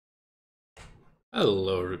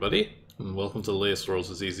Hello everybody, and welcome to the latest Worlds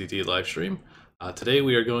of ZZT livestream. Today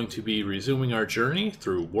we are going to be resuming our journey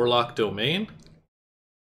through Warlock Domain,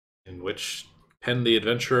 in which Penn the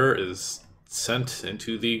Adventurer is sent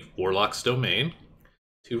into the Warlock's Domain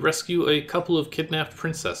to rescue a couple of kidnapped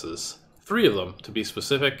princesses. 3 of them, to be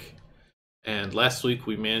specific, and last week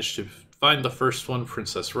we managed to find the first one,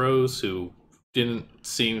 Princess Rose, who didn't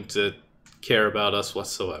seem to care about us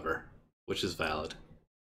whatsoever, which is valid.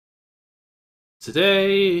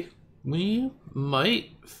 Today, we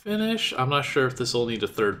might finish. I'm not sure if this will need a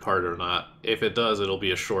third part or not. If it does, it'll be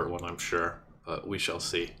a short one, I'm sure, but we shall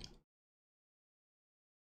see.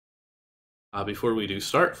 Before we do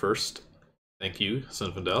start, first, thank you,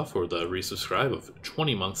 Sinfandel, for the resubscribe of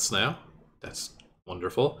 20 months now. That's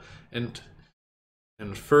wonderful. And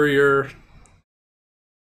for your...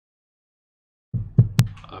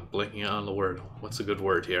 I'm blanking on the word. What's a good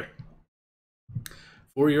word here?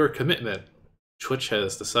 For your commitment, Twitch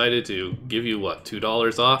has decided to give you, what,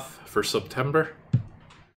 $2 off for September?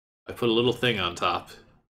 I put a little thing on top.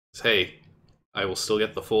 It's, hey, I will still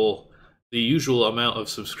get the usual amount of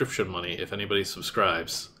subscription money if anybody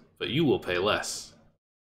subscribes, but you will pay less.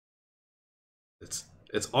 It's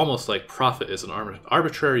almost like profit is an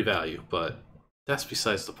arbitrary value, but that's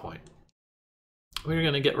besides the point. We're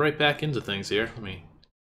going to get right back into things here.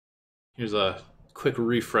 Here's a quick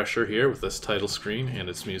refresher here with this title screen and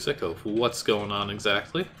its music of what's going on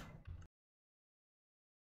exactly.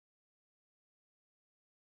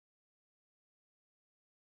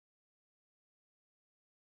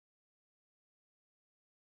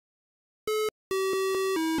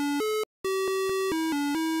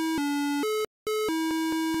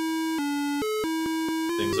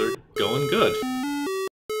 Things are going good.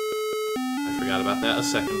 I forgot about that a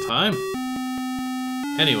second time.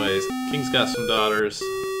 Anyways, King's got some daughters.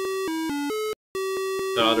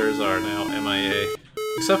 Daughters are now MIA.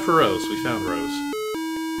 Except for Rose. We found Rose.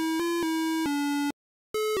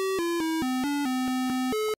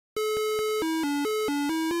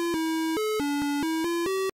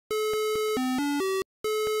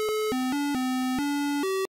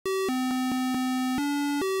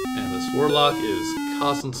 And this Warlock is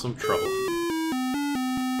causing some trouble.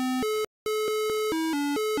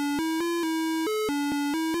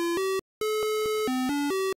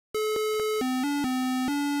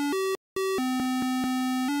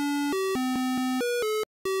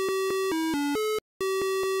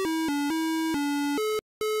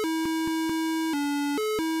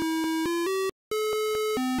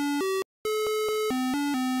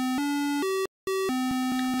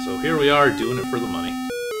 So here we are, doing it for the money,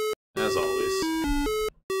 as always.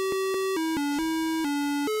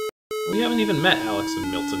 We haven't even met Alex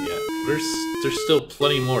and Milton yet. There's still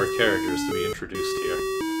plenty more characters to be introduced here.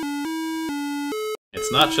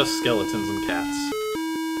 It's not just skeletons and cats.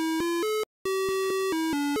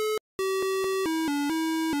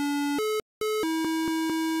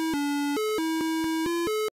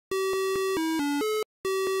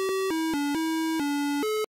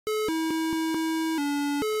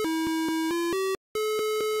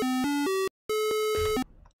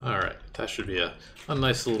 That should be a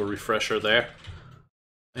nice little refresher there.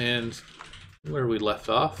 And where we left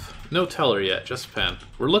off? No teller yet, just Penn.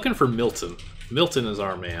 We're looking for Milton. Milton is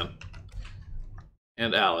our man.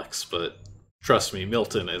 And Alex, but trust me,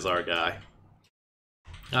 Milton is our guy.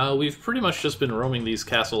 We've pretty much just been roaming these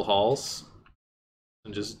castle halls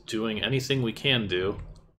and just doing anything we can do,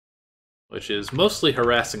 which is mostly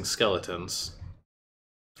harassing skeletons,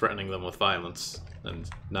 threatening them with violence, and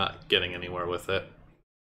not getting anywhere with it.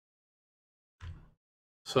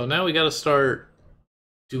 So now we gotta start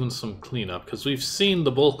doing some cleanup, because we've seen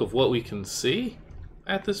the bulk of what we can see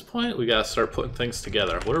at this point. We gotta start putting things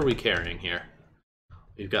together. What are we carrying here?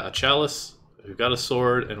 We've got a chalice, we've got a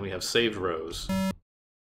sword, and we have saved Rose.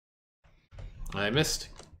 I missed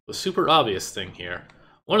the super obvious thing here.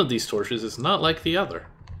 One of these torches is not like the other.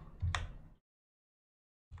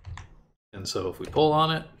 And so if we pull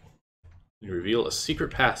on it, we reveal a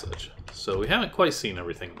secret passage. So we haven't quite seen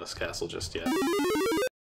everything in this castle just yet.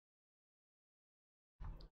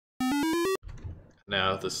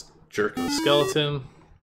 Now this jerk of a skeleton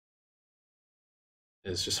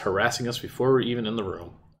is just harassing us before we're even in the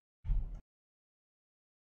room.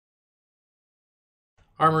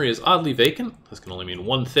 Armory is oddly vacant. This can only mean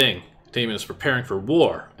one thing. Daimon is preparing for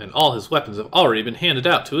war, and all his weapons have already been handed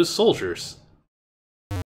out to his soldiers.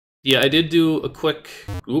 Yeah, I did do a quick...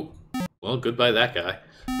 Oop, well, goodbye that guy.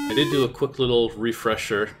 I did do a quick little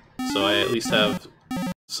refresher, so I at least have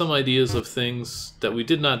some ideas of things that we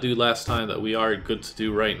did not do last time that we are good to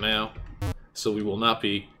do right now. So we will not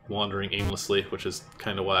be wandering aimlessly, which is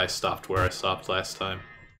kind of why I stopped where I stopped last time.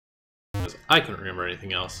 Because I couldn't remember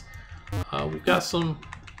anything else. We've got some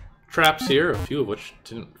traps here, a few of which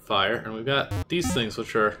didn't fire, and we've got these things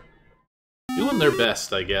which are doing their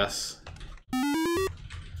best, I guess.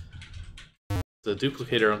 The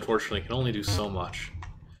duplicator, unfortunately, can only do so much.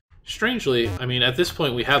 Strangely, I mean, at this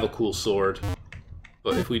point we have a cool sword,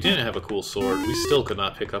 but if we didn't have a cool sword, we still could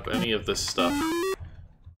not pick up any of this stuff.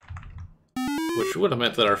 Which would have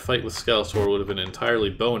meant that our fight with Skeletor would have been entirely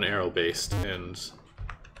bow and arrow based, and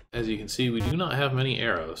as you can see, we do not have many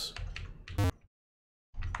arrows.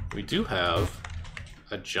 We do have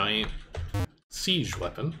a giant siege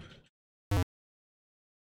weapon.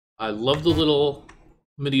 I love the little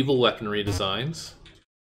medieval weaponry designs.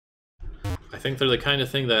 I think they're the kind of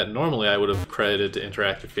thing that normally I would have credited to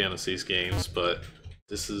Interactive Fantasies games, but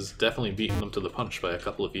this is definitely beating them to the punch by a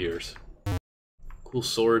couple of years. Cool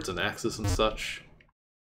swords and axes and such.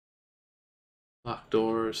 Lock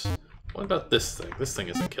doors. What about this thing? This thing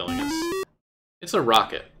isn't killing us. It's a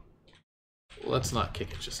rocket. Let's not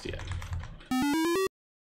kick it just yet.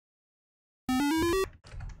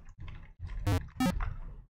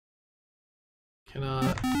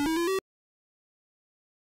 Cannot...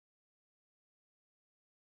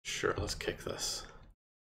 Sure, let's kick this.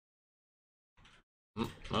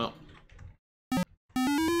 Well.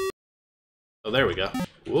 Oh, there we go.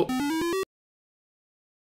 Whoop.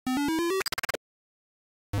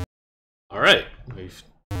 Alright, we've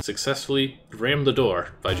successfully rammed the door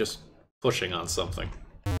by just pushing on something.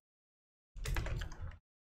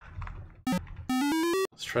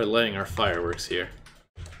 Let's try lighting our fireworks here.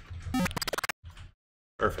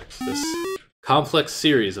 Perfect. This complex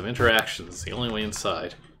series of interactions is the only way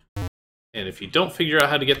inside. And if you don't figure out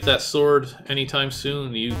how to get that sword anytime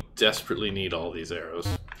soon, you desperately need all these arrows.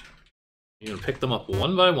 You're gonna pick them up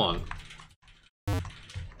one by one.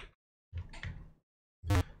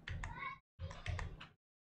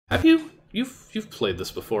 Have you've played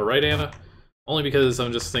this before, right, Anna? Only because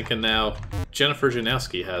I'm just thinking now, Jennifer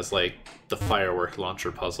Janowski has, like, the firework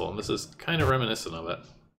launcher puzzle, and this is kind of reminiscent of it.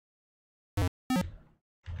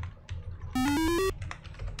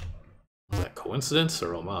 Was that coincidence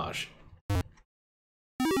or homage?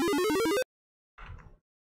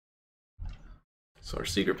 So our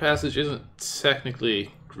secret passage isn't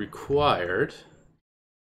technically required.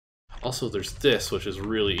 Also, there's this, which is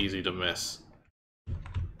really easy to miss.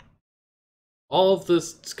 All of the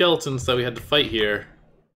skeletons that we had to fight here,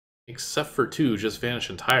 except for two, just vanish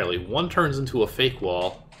entirely. One turns into a fake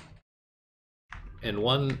wall, and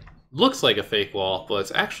one looks like a fake wall, but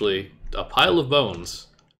it's actually a pile of bones.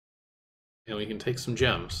 And we can take some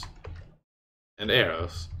gems. And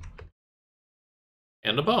arrows.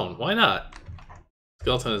 And a bone. Why not?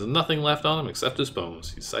 Skeleton has nothing left on him except his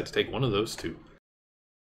bones. You decide to take one of those too.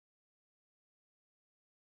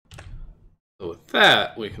 So with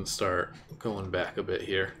that, we can start going back a bit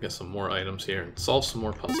here, get some more items here, and solve some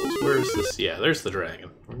more puzzles. Where is this? Yeah, there's the dragon.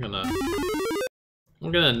 We're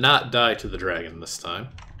gonna not die to the dragon this time.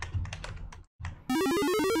 Make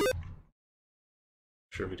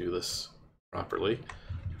sure we do this properly.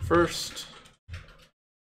 First,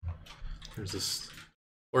 there's this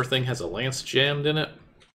poor thing has a lance jammed in it.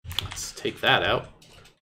 Let's take that out.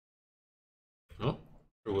 Oh,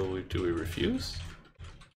 or do we refuse?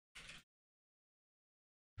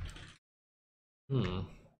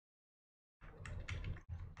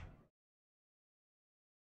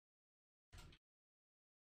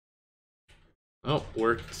 Oh,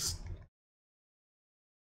 works.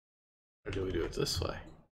 Or do we do it this way?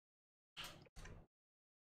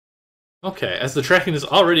 Okay, as the dragon is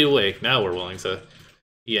already awake, now we're willing to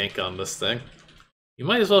yank on this thing. You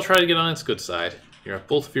might as well try to get on its good side. You wrap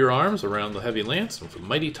both of your arms around the heavy lance, and with a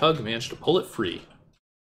mighty tug, manage to pull it free.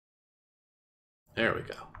 There we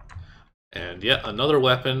go. And yet another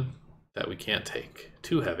weapon that we can't take.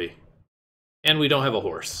 Too heavy. And we don't have a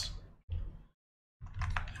horse.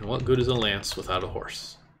 And what good is a lance without a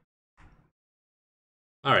horse?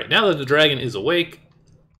 Alright, now that the dragon is awake,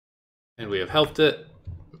 and we have helped it,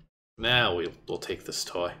 now we'll take this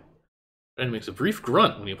toy. The dragon makes a brief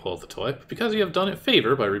grunt when you pull out the toy, but because you have done it a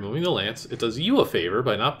favor by removing the lance, it does you a favor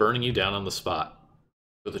by not burning you down on the spot.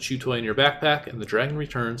 Put the chew toy in your backpack, and the dragon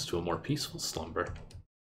returns to a more peaceful slumber.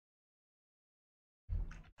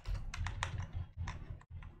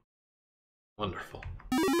 Wonderful.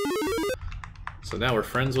 So now we're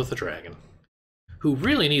friends with the dragon, who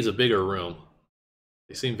really needs a bigger room.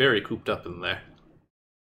 They seem very cooped up in there.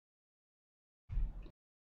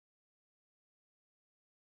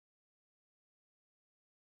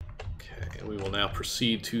 Okay, and we will now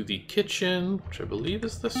proceed to the kitchen, which I believe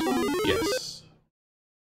is this one? Yes.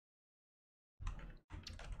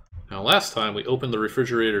 Now last time we opened the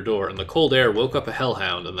refrigerator door and the cold air woke up a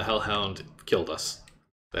hellhound and the hellhound killed us.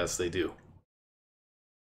 As they do.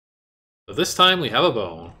 But this time we have a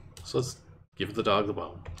bone. So let's give the dog the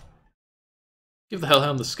bone. Give the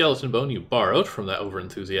hellhound the skeleton bone you borrowed from that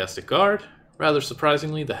overenthusiastic guard. Rather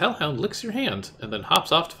surprisingly, the hellhound licks your hand and then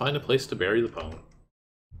hops off to find a place to bury the bone.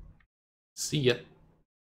 See ya.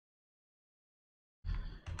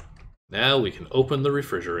 Now we can open the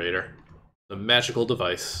refrigerator. The magical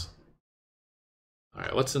device.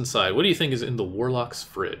 Alright, what's inside? What do you think is in the Warlock's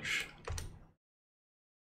fridge?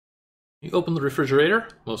 You open the refrigerator,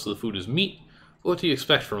 most of the food is meat, but what do you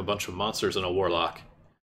expect from a bunch of monsters and a warlock?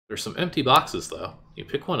 There's some empty boxes though. You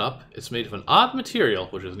pick one up, it's made of an odd material,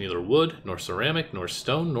 which is neither wood, nor ceramic, nor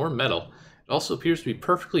stone, nor metal. It also appears to be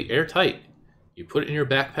perfectly airtight. You put it in your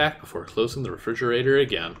backpack before closing the refrigerator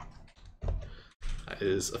again. That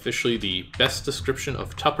is officially the best description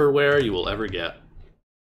of Tupperware you will ever get.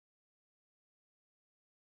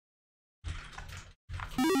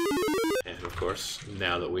 And of course,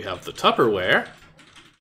 now that we have the Tupperware,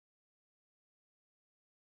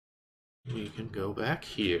 we can go back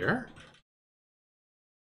here.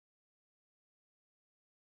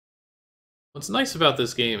 What's nice about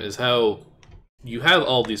this game is how you have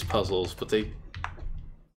all these puzzles, but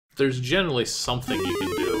there's generally something you can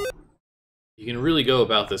do. You can really go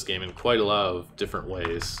about this game in quite a lot of different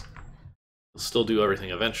ways. You'll still do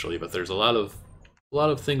everything eventually, but there's a lot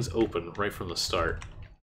of things open right from the start.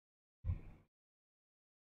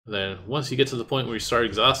 Then once you get to the point where you start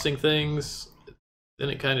exhausting things, then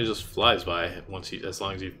it kind of just flies by as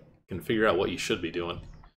long as you can figure out what you should be doing.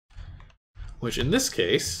 Which in this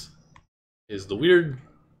case is the weird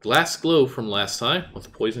glass globe from last time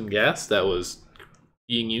with poison gas that was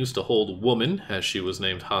being used to hold Woman, as she was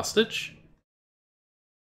named, hostage.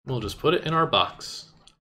 We'll just put it in our box.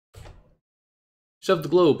 Shove the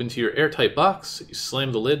globe into your airtight box, you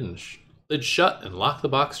slam the lid shut and lock the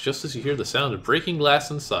box just as you hear the sound of breaking glass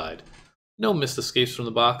inside. No mist escapes from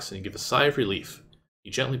the box and you give a sigh of relief.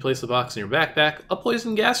 You gently place the box in your backpack. A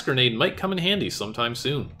poison gas grenade might come in handy sometime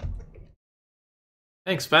soon.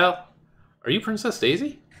 Thanks, pal. Are you Princess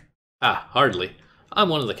Daisy? Ah, hardly. I'm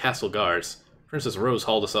one of the castle guards. Princess Rose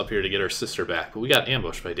hauled us up here to get her sister back, but we got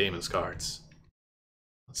ambushed by Daimon's guards.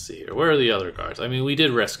 Let's see here. Where are the other guards? I mean, we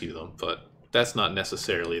did rescue them, but that's not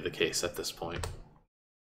necessarily the case at this point.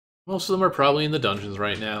 Most of them are probably in the dungeons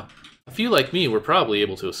right now. A few like me were probably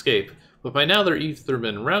able to escape, but by now they're either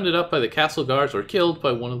been rounded up by the castle guards or killed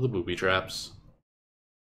by one of the booby traps.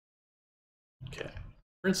 Okay.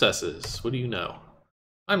 Princesses, what do you know?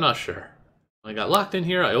 I'm not sure. When I got locked in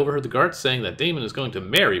here, I overheard the guards saying that Daimon is going to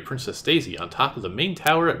marry Princess Daisy on top of the main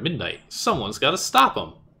tower at midnight. Someone's got to stop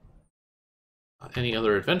him! Any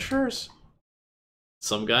other adventurers?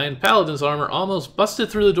 Some guy in paladin's armor almost busted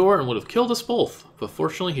through the door and would have killed us both, but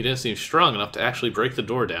fortunately he didn't seem strong enough to actually break the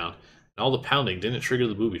door down, and all the pounding didn't trigger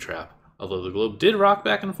the booby trap, although the globe did rock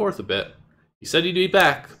back and forth a bit. He said he'd be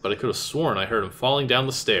back, but I could have sworn I heard him falling down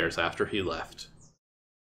the stairs after he left.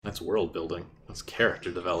 That's world building. That's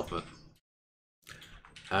character development.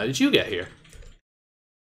 How did you get here?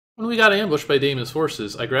 When we got ambushed by Daimon's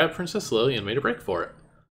forces, I grabbed Princess Lily and made a break for it.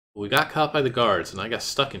 But we got caught by the guards, and I got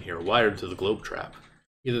stuck in here, wired to the globe trap.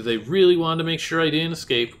 Either they really wanted to make sure I didn't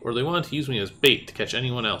escape, or they wanted to use me as bait to catch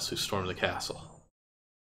anyone else who stormed the castle.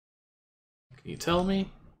 Can you tell me?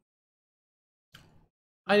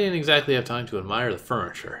 I didn't exactly have time to admire the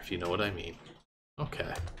furniture, if you know what I mean.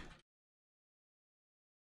 Okay.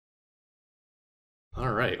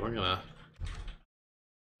 Alright, we're gonna...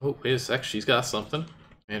 Oh, wait a sec, she's got something.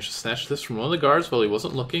 Managed to snatch this from one of the guards while he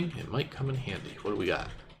wasn't looking. It might come in handy. What do we got?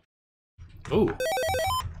 Oh,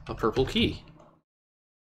 a purple key.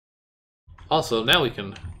 Also, now we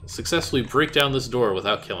can successfully break down this door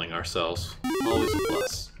without killing ourselves. Always a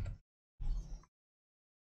plus.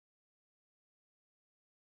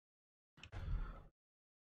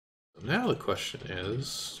 So now the question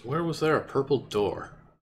is, where was there a purple door?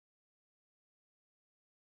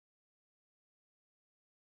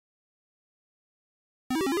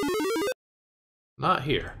 Not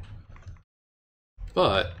here.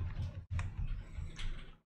 But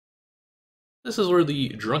this is where the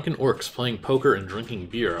drunken orcs playing poker and drinking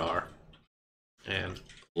beer are. And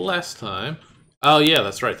last time... Oh yeah,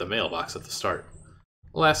 that's right, the mailbox at the start.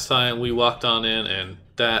 Last time we walked on in and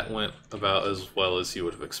that went about as well as you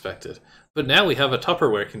would have expected. But now we have a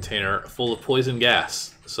Tupperware container full of poison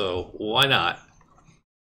gas, so why not?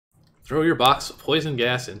 Throw your box of poison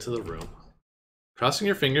gas into the room. Crossing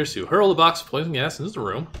your fingers, you hurl the box of poison gas into the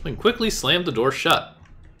room, then quickly slam the door shut.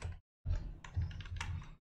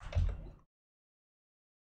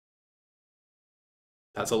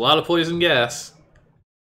 That's a lot of poison gas.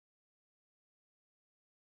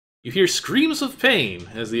 You hear screams of pain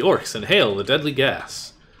as the orcs inhale the deadly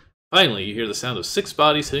gas. Finally, you hear the sound of 6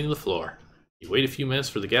 bodies hitting the floor. You wait a few minutes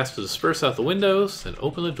for the gas to disperse out the windows, and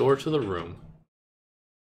open the door to the room.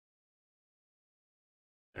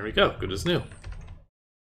 There we go, good as new.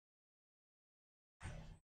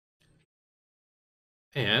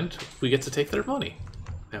 And we get to take their money.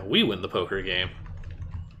 Now we win the poker game.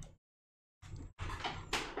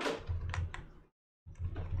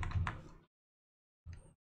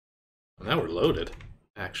 Now we're loaded,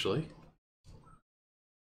 actually.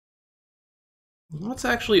 Let's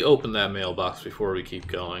actually open that mailbox before we keep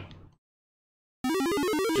going.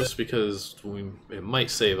 Just because it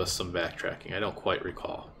might save us some backtracking. I don't quite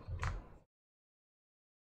recall.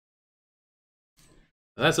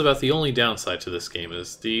 And that's about the only downside to this game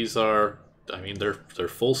is these are, I mean, they're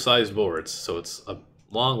full-size boards, so it's a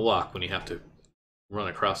long walk when you have to run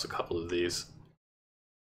across a couple of these.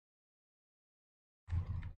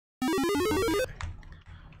 Okay.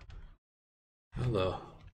 Hello.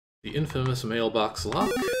 The infamous mailbox lock.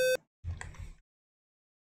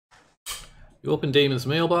 You open Daimon's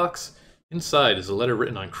mailbox. Inside is a letter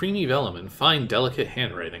written on creamy vellum in fine, delicate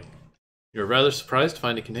handwriting. You're rather surprised to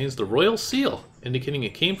find it contains the royal seal, indicating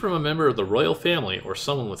it came from a member of the royal family or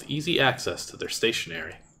someone with easy access to their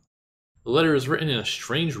stationery. The letter is written in a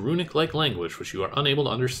strange runic-like language which you are unable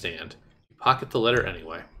to understand. You pocket the letter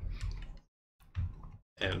anyway.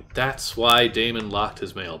 And that's why Daimon locked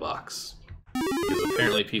his mailbox. Because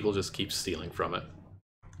apparently people just keep stealing from it.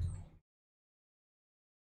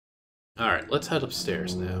 Alright, let's head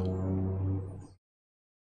upstairs now.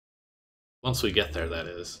 Once we get there, that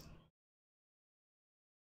is.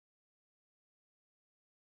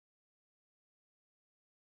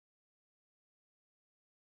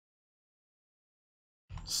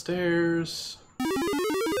 Stairs.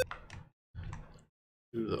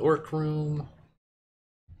 To the orc room.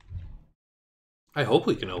 I hope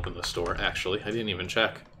we can open this door, actually. I didn't even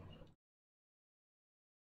check.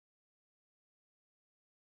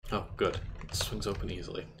 Oh, good. It swings open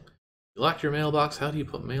easily. You locked your mailbox. How do you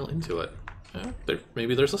put mail into it?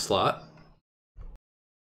 Maybe there's a slot.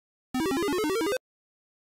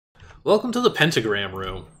 Welcome to the pentagram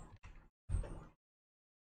room.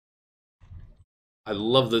 I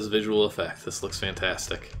love this visual effect. This looks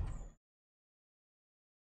fantastic.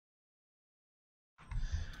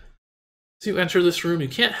 As you enter this room, you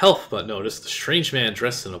can't help but notice the strange man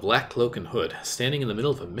dressed in a black cloak and hood, standing in the middle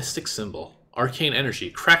of a mystic symbol. Arcane energy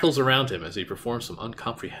crackles around him as he performs some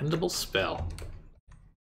uncomprehendable spell.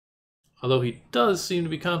 Although he does seem to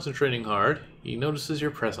be concentrating hard, he notices your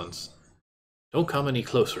presence. Don't come any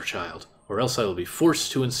closer, child, or else I will be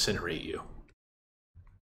forced to incinerate you.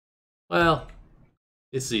 Well,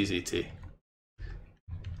 it's ZZT.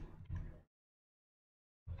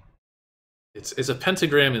 It's a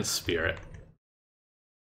pentagram in spirit.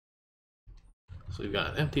 So we've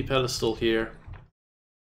got an empty pedestal here.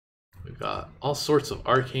 We've got all sorts of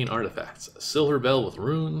arcane artifacts. A silver bell with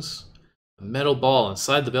runes. A metal ball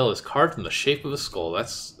inside the bell is carved in the shape of a skull.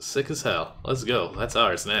 That's sick as hell. Let's go. That's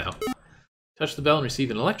ours now. Touch the bell and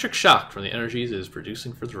receive an electric shock from the energies it is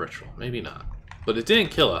producing for the ritual. Maybe not. But it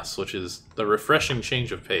didn't kill us, which is the refreshing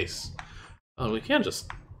change of pace. Oh, and we can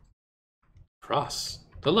just cross.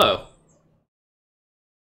 Hello.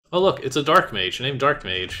 Oh look, it's a dark mage named Dark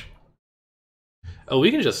Mage. Oh, we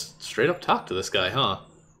can just straight up talk to this guy, huh?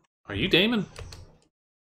 Are you Daimon?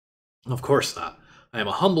 Of course not. I am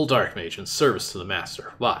a humble dark mage in service to the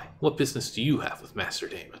master. Why? What business do you have with Master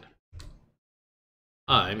Daimon?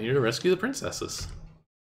 I'm here to rescue the princesses.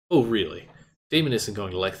 Oh, really? Daimon isn't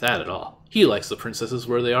going to like that at all. He likes the princesses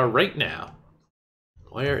where they are right now.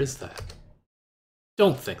 Where is that?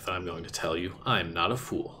 Don't think that I'm going to tell you. I'm not a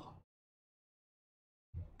fool.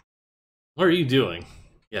 What are you doing?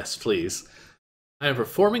 Yes, please. I am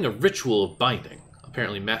performing a ritual of binding.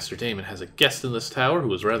 Apparently Master Daimon has a guest in this tower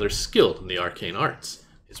who is rather skilled in the arcane arts.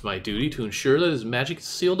 It's my duty to ensure that his magic is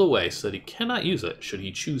sealed away so that he cannot use it should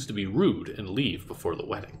he choose to be rude and leave before the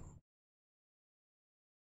wedding.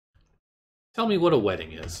 Tell me what a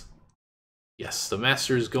wedding is. Yes, the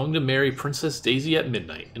master is going to marry Princess Daisy at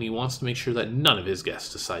midnight, and he wants to make sure that none of his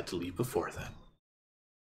guests decide to leave before then.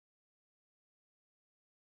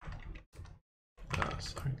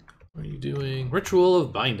 Sorry. What are you doing? Ritual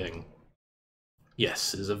of binding.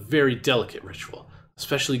 Yes, it is a very delicate ritual,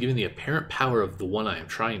 especially given the apparent power of the one I am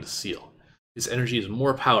trying to seal. His energy is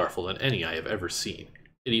more powerful than any I have ever seen.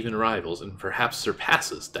 It even rivals and perhaps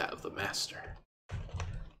surpasses that of the master.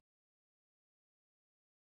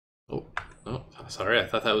 Oh, sorry, I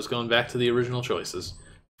thought that was going back to the original choices.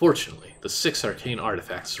 Fortunately, the 6 arcane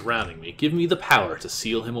artifacts surrounding me give me the power to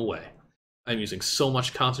seal him away. I'm using so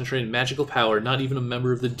much concentrated magical power, not even a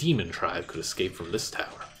member of the demon tribe could escape from this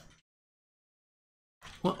tower.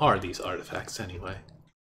 What are these artifacts, anyway?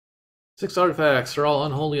 6 artifacts are all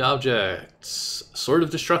unholy objects. Sword of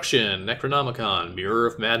Destruction, Necronomicon, Mirror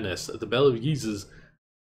of Madness, the Bell of Yeezes,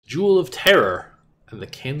 Jewel of Terror, and the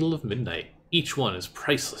Candle of Midnight. Each one is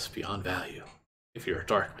priceless beyond value. If you're a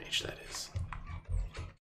dark mage, that is.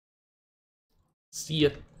 See ya.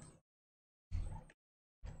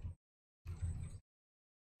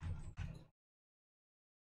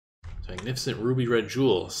 Magnificent ruby red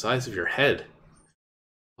jewel, size of your head.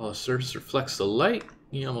 While the surface reflects the light,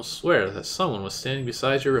 you almost swear that someone was standing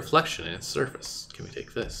beside your reflection in its surface. Can we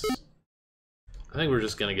take this? I think we're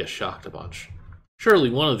just gonna get shocked a bunch. Surely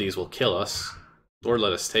one of these will kill us, or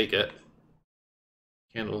let us take it.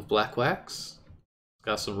 Candle of black wax.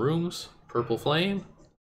 Got some rooms. Purple flame.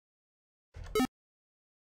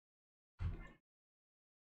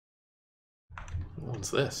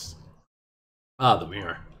 What's this? Ah, the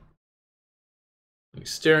mirror. When you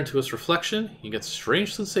stare into its reflection, you get the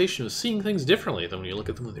strange sensation of seeing things differently than when you look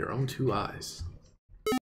at them with your own 2 eyes.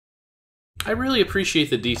 I really appreciate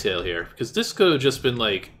the detail here, because this could have just been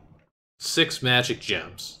like 6 magic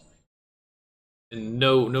gems. And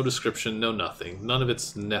no description, no nothing. None of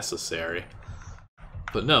it's necessary.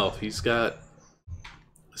 But no, he's got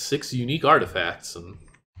 6 unique artifacts and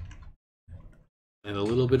a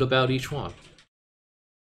little bit about each one.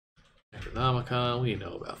 Necronomicon, we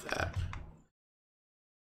know about that.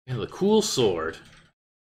 And the cool sword.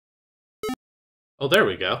 Oh, there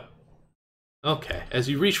we go. Okay, as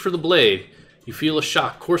you reach for the blade, you feel a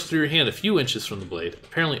shock course through your hand a few inches from the blade.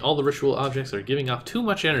 Apparently all the ritual objects are giving off too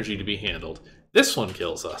much energy to be handled. This one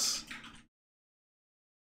kills us.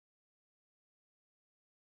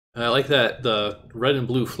 And I like that the red and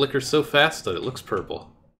blue flicker so fast that it looks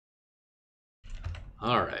purple.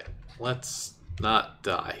 Alright, let's not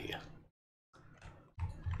die.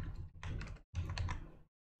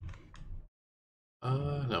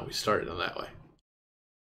 No, we started on that way.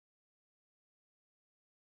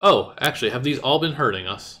 Oh, actually, have these all been hurting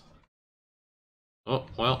us? Oh,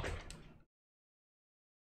 well.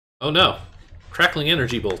 Oh no. Crackling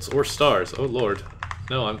energy bolts or stars. Oh lord.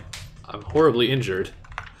 No, I'm horribly injured.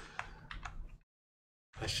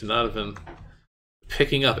 I should not have been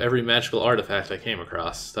picking up every magical artifact I came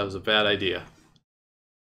across. That was a bad idea.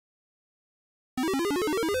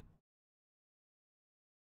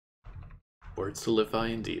 Words to live by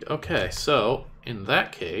indeed. Okay, so in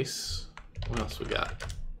that case, what else we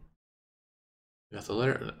got? We got the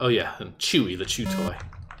letter. Oh yeah, and Chewy, the chew toy.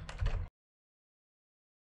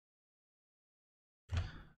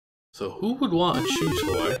 So who would want a chew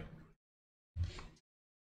toy?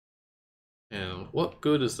 And what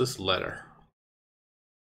good is this letter?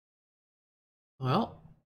 Well,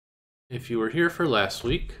 if you were here for last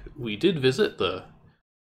week, we did visit the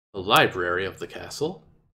library of the castle.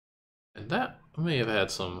 And that may have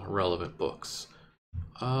had some relevant books.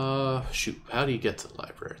 Shoot, how do you get to the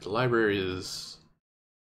library? The library is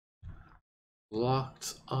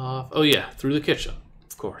locked off. Oh yeah, through the kitchen,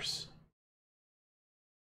 of course.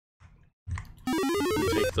 We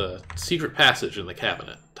take the secret passage in the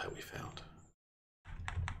cabinet that we found.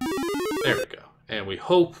 There we go. And we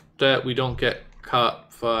hope that we don't get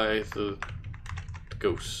caught by the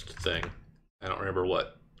ghost thing. I don't remember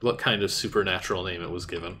what kind of supernatural name it was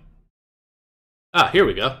given. Ah, here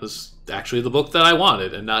we go. This is actually the book that I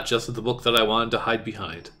wanted, and not just the book that I wanted to hide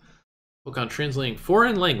behind. Book on translating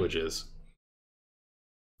foreign languages.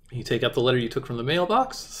 You take out the letter you took from the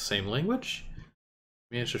mailbox, same language.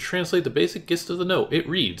 Managed to translate the basic gist of the note. It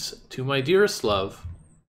reads, "To my dearest love,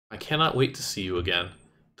 I cannot wait to see you again.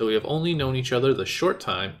 Though we have only known each other this short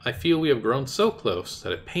time, I feel we have grown so close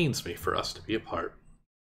that it pains me for us to be apart.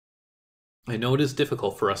 I know it is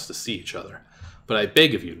difficult for us to see each other, but I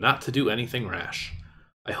beg of you not to do anything rash.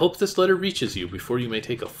 I hope this letter reaches you before you may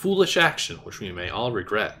take a foolish action which we may all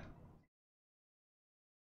regret."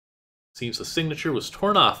 Seems the signature was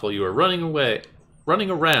torn off while you were running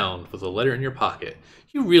around with a letter in your pocket.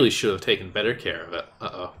 You really should have taken better care of it.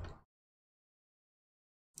 Uh-oh.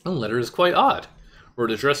 The letter is quite odd. Were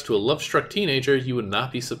it addressed to a love-struck teenager, you would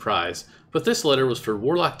not be surprised, but this letter was for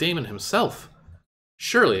Warlock Domain himself.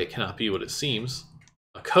 Surely it cannot be what it seems.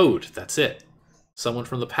 A code, that's it. Someone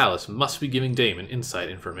from the palace must be giving Daimon inside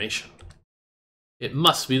information. It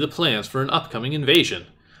must be the plans for an upcoming invasion.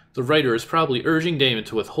 The writer is probably urging Daimon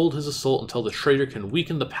to withhold his assault until the traitor can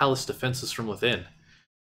weaken the palace defenses from within.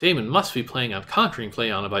 Daimon must be planning on conquering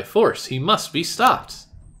Playana by force. He must be stopped.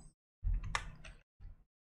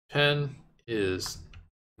 Penn is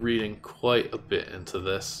reading quite a bit into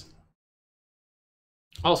this.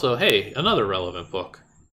 Also, hey, another relevant book.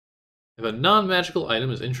 If a non-magical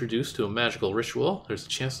item is introduced to a magical ritual, there's a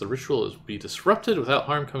chance the ritual will be disrupted without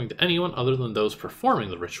harm coming to anyone other than those performing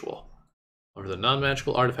the ritual. However, the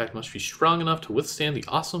non-magical artifact must be strong enough to withstand the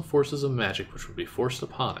awesome forces of magic which would be forced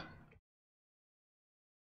upon it.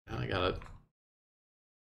 Now I gotta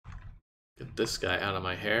get this guy out of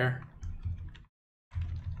my hair.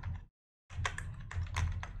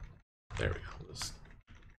 There we go. Just...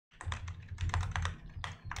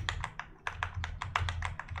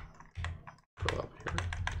 go up here.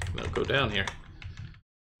 No, go down here.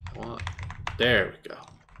 There we go.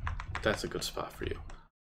 That's a good spot for you.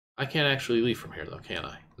 I can't actually leave from here though, can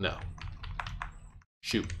I? No.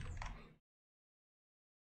 Shoot.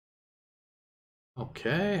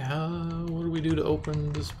 Okay, what do we do to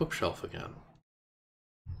open this bookshelf again?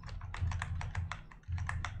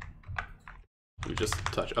 We just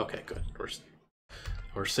touch. Okay, good.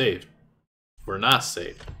 We're saved. We're not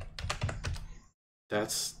saved.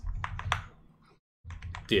 That's...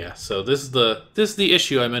 yeah, so this is the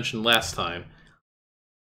issue I mentioned last time.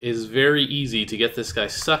 It is very easy to get this guy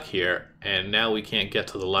stuck here, and now we can't get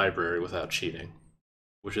to the library without cheating.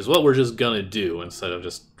 Which is what we're just gonna do instead of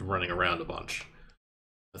just running around a bunch.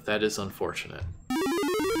 But that is unfortunate.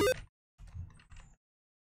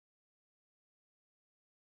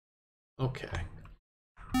 Okay.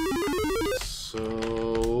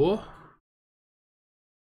 So...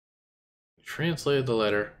 we translated the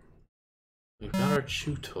letter. We've got our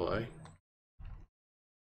chew toy.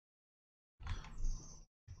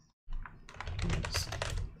 Let's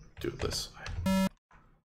do it this way.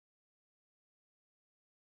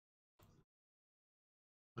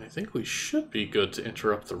 I think we should be good to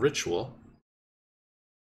interrupt the ritual.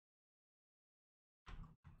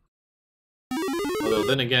 Although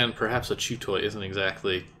then again, perhaps a chew toy isn't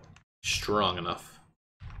exactly strong enough.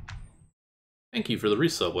 Thank you for the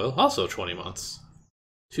resub, Will. Also 20 months.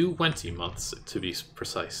 20 months, to be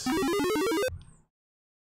precise.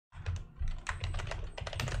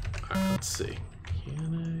 Alright, let's see.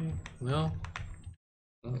 Can I... no?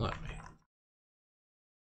 Won't let me.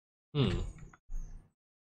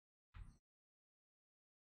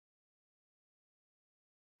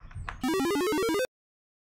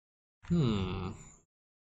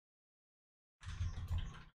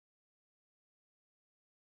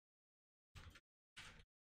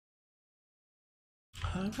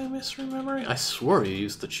 Am I misremembering? I swore you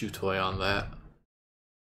used the chew toy on that.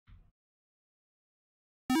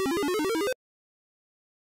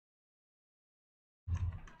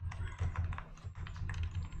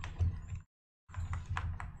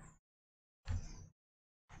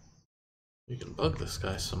 You can bug this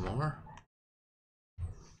guy some more.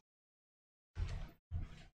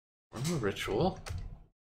 From the ritual.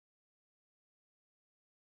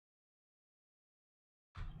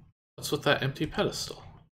 What's with that empty pedestal?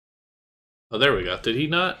 Oh, there we go. Did he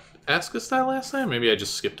not ask us that last time? Maybe I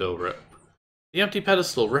just skipped over it. The empty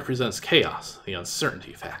pedestal represents chaos, the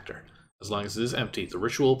uncertainty factor. As long as it is empty, the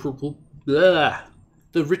ritual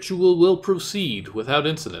will proceed without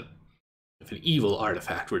incident. If an evil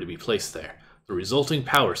artifact were to be placed there, the resulting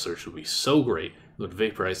power surge would be so great it would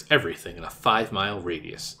vaporize everything in a 5-mile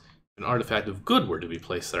radius. If an artifact of good were to be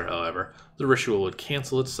placed there, however, the ritual would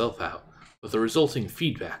cancel itself out, but the resulting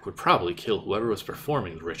feedback would probably kill whoever was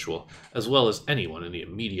performing the ritual, as well as anyone in the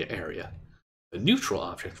immediate area. If a neutral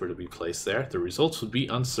object were to be placed there, the results would be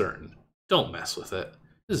uncertain. Don't mess with it.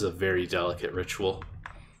 This is a very delicate ritual.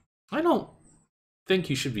 I don't think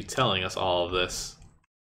you should be telling us all of this.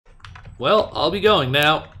 Well, I'll be going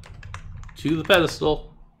now to the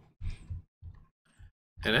pedestal.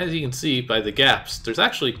 And as you can see by the gaps, there's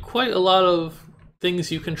actually quite a lot of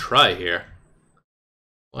things you can try here.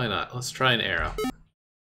 Why not? Let's try an arrow.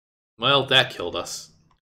 Well, that killed us.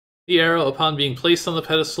 The arrow, upon being placed on the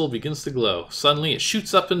pedestal, begins to glow. Suddenly, it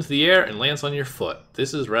shoots up into the air and lands on your foot.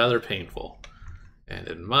 This is rather painful. And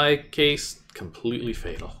in my case, completely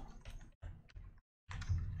fatal.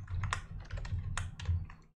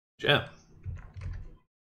 Gem.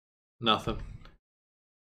 Nothing.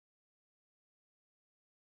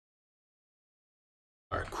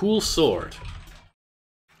 Our cool sword.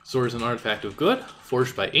 Sword is an artifact of good,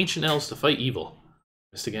 forged by ancient elves to fight evil.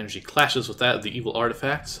 Mystic energy clashes with that of the evil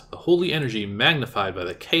artifacts. The holy energy, magnified by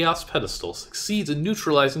the chaos pedestal, succeeds in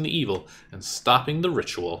neutralizing the evil and stopping the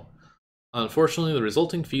ritual. Unfortunately, the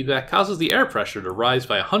resulting feedback causes the air pressure to rise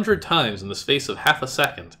by 100 times in the space of half a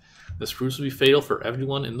second. This proves to be fatal for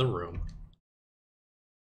everyone in the room.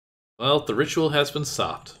 Well, the ritual has been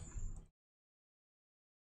stopped.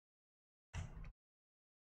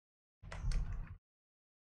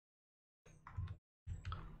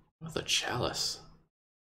 What the chalice?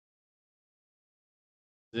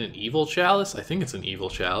 Is it an evil chalice? I think it's an evil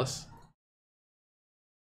chalice.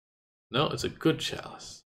 No, it's a good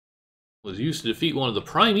chalice. It was used to defeat one of the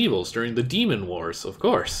prime evils during the Demon Wars, of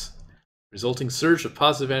course. The resulting surge of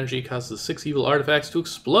positive energy causes the 6 evil artifacts to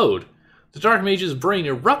explode. The Dark Mage's brain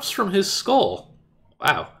erupts from his skull.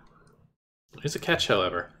 Wow. There's a catch,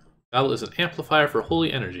 however. The goblet is an amplifier for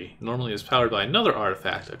holy energy. Normally it is powered by another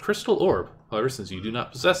artifact, a crystal orb. However, since you do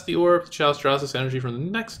not possess the orb, the chalice draws this energy from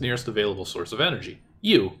the next nearest available source of energy.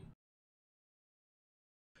 You.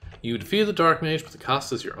 You defeat the Dark Mage, but the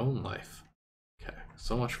cost is your own life. Okay,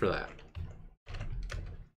 so much for that.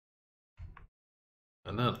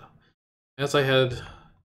 No. As I had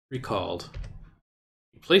recalled,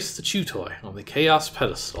 you place the Chew Toy on the Chaos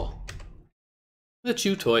pedestal. The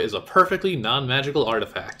Chew Toy is a perfectly non-magical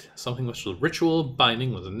artifact, something which the ritual of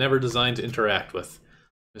binding was never designed to interact with.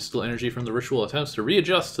 Mystical energy from the ritual attempts to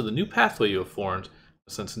readjust to the new pathway you have formed,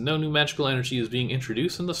 but since no new magical energy is being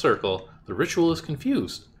introduced in the circle, the ritual is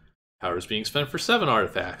confused. Power is being spent for 7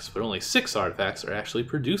 artifacts, but only 6 artifacts are actually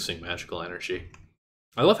producing magical energy.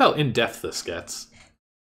 I love how in-depth this gets.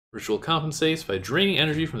 Ritual compensates by draining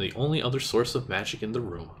energy from the only other source of magic in the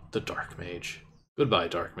room, the Dark Mage. Goodbye,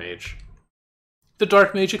 Dark Mage. The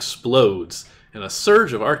Dark Mage explodes in a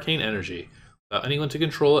surge of arcane energy. Without anyone to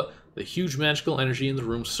control it, the huge magical energy in the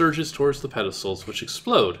room surges towards the pedestals, which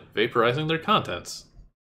explode, vaporizing their contents.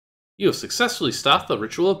 You have successfully stopped the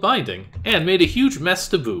ritual of binding, and made a huge mess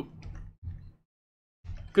to boot.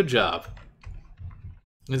 Good job.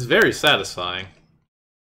 It's very satisfying.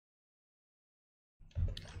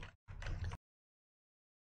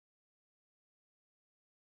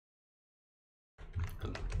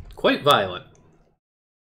 Quite violent.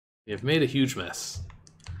 We have made a huge mess.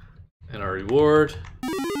 And our reward...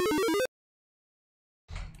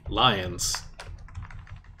 Lions.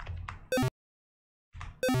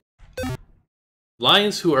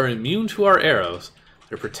 Lions who are immune to our arrows.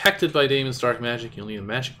 They're protected by Daimon's dark magic. You'll need a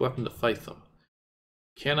magic weapon to fight them.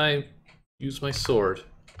 Can I use my sword?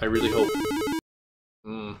 I really hope.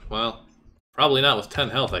 Well, probably not with 10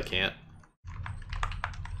 health I can't.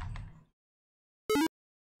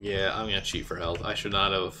 Yeah, I'm gonna cheat for health. I should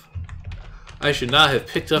not have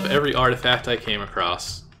picked up every artifact I came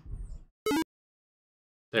across.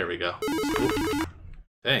 There we go. Ooh.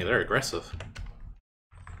 Dang, they're aggressive.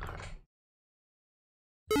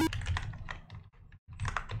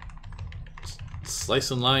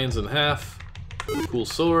 Slicing lions in half with a cool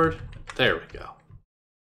sword. There we go.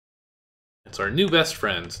 It's our new best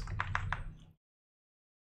friend.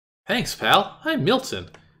 Thanks, pal. I'm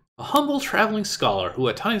Milton, a humble traveling scholar who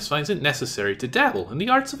at times finds it necessary to dabble in the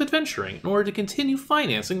arts of adventuring in order to continue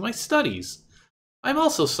financing my studies. I'm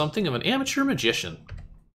also something of an amateur magician.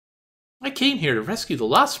 I came here to rescue the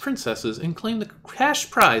lost princesses and claim the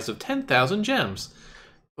cash prize of 10,000 gems.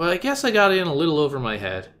 But I guess I got in a little over my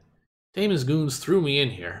head. Daimon's goons threw me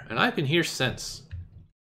in here, and I've been here since.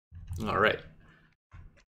 Alright.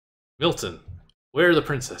 Milton. Where are the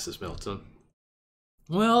princesses, Milton?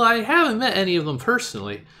 Well, I haven't met any of them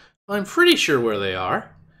personally, but I'm pretty sure where they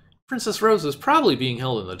are. Princess Rose is probably being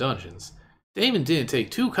held in the dungeons. Daimon didn't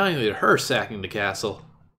take too kindly to her sacking the castle.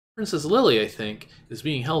 Princess Lily, I think, is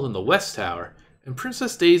being held in the West Tower, and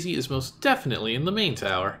Princess Daisy is most definitely in the main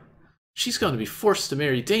tower. She's going to be forced to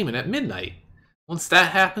marry Daimon at midnight. Once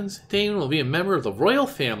that happens, Daimon will be a member of the royal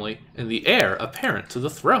family and the heir apparent to the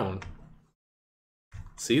throne.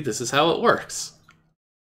 See, this is how it works.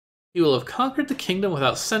 He will have conquered the kingdom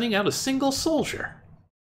without sending out a single soldier.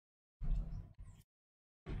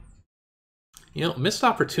 You know, missed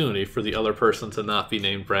opportunity for the other person to not be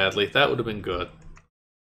named Bradley. That would have been good.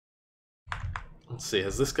 Let's see,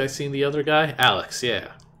 has this guy seen the other guy? Alex,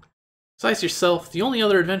 yeah. Besides yourself, the only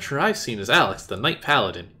other adventurer I've seen is Alex, the Knight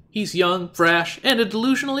Paladin. He's young, brash, and a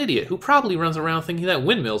delusional idiot who probably runs around thinking that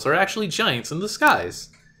windmills are actually giants in the skies.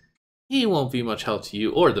 He won't be much help to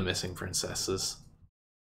you or the missing princesses.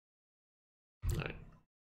 Alright.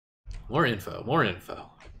 More info, more info.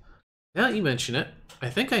 Now that you mention it, I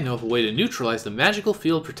think I know of a way to neutralize the magical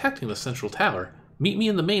field protecting the central tower. Meet me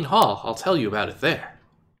in the main hall, I'll tell you about it there.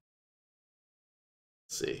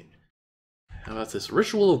 Let's see. How about this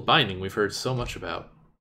ritual of binding we've heard so much about?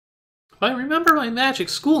 If I remember my magic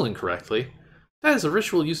schooling correctly, that is a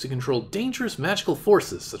ritual used to control dangerous magical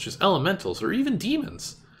forces such as elementals or even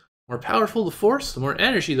demons. The more powerful the force, the more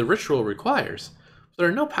energy the ritual requires. But there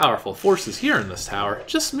are no powerful forces here in this tower,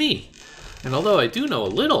 just me. And although I do know a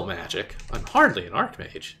little magic, I'm hardly an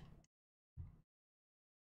archmage.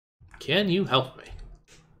 Can you help me?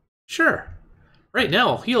 Sure. Right now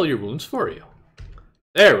I'll heal your wounds for you.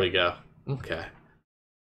 There we go. Okay.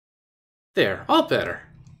 There, all better.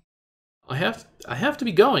 I have to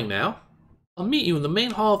be going now. I'll meet you in the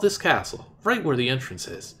main hall of this castle, right where the entrance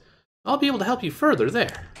is. I'll be able to help you further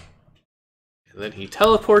there. And then he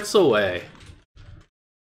teleports away,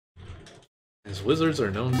 as wizards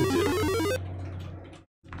are known to do.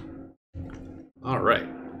 Alright,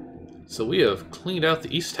 so we have cleaned out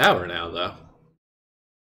the East Tower now, though.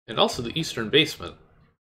 And also the Eastern Basement.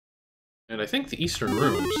 And I think the Eastern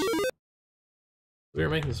Rooms. We are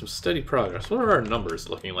making some steady progress. What are our numbers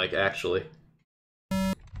looking like, actually?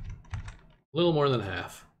 A little more than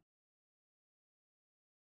half.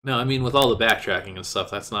 Now, I mean, with all the backtracking and stuff,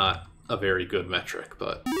 that's not a very good metric,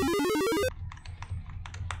 but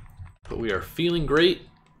we are feeling great.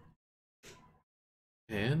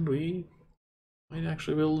 And we might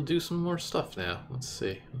actually be able to do some more stuff now. Let's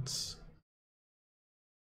see. Let's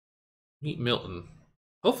meet Milton.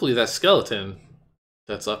 Hopefully that skeleton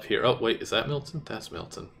that's up here. Oh, wait, is that Milton? That's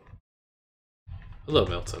Milton. Hello,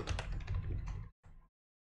 Milton.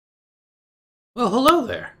 Well, hello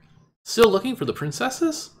there. Still looking for the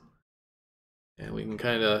princesses? And we can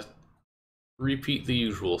kind of repeat the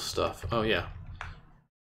usual stuff. Oh, yeah.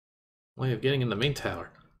 Way of getting in the main tower.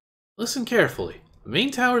 Listen carefully. The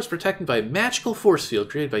main tower is protected by a magical force field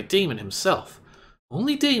created by Daimon himself.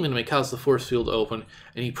 Only Daimon may cause the force field to open,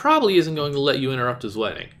 and he probably isn't going to let you interrupt his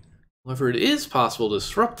wedding. However, it is possible to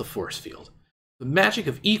disrupt the force field. The magic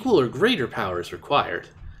of equal or greater power is required.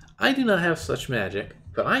 I do not have such magic,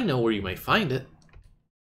 but I know where you may find it.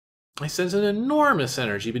 I sense an enormous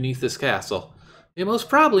energy beneath this castle. It most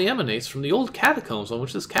probably emanates from the old catacombs on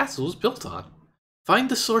which this castle was built on. Find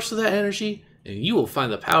the source of that energy, and you will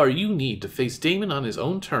find the power you need to face Daimon on his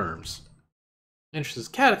own terms. The entrance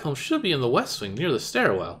to the catacombs should be in the west wing, near the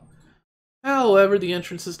stairwell. However, the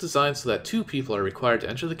entrance is designed so that 2 people are required to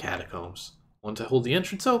enter the catacombs. One to hold the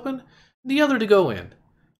entrance open, and the other to go in.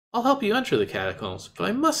 I'll help you enter the catacombs, but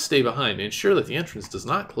I must stay behind to ensure that the entrance does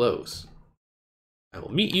not close. I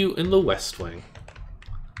will meet you in the west wing.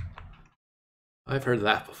 I've heard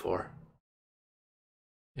that before.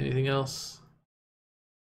 Anything else?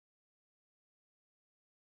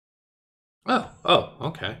 Oh,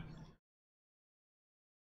 okay.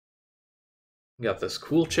 We got this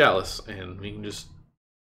cool chalice, and we can just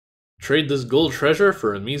trade this gold treasure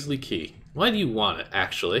for a measly key. Why do you want it,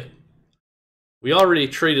 actually? We already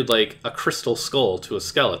traded, like, a crystal skull to a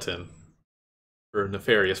skeleton for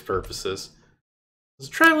nefarious purposes. As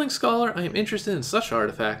a traveling scholar, I am interested in such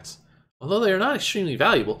artifacts. Although they are not extremely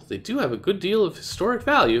valuable, they do have a good deal of historic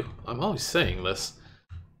value. I'm always saying this.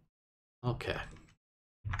 Okay.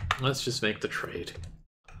 Let's just make the trade.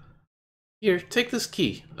 Here, take this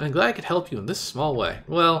key. I'm glad I could help you in this small way.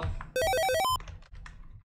 Well...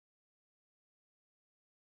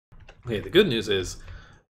 okay, the good news is,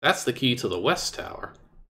 that's the key to the West Tower.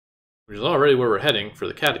 Which is already where we're heading for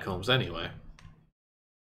the catacombs anyway.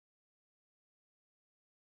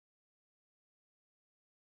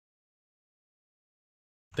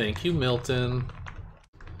 Thank you, Milton.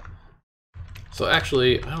 So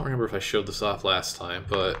actually, I don't remember if I showed this off last time,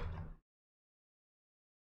 but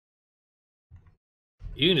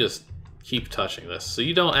you can just keep touching this. So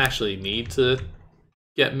you don't actually need to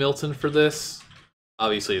get Milton for this.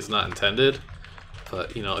 Obviously, it's not intended.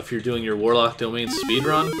 But, you know, if you're doing your Warlock Domain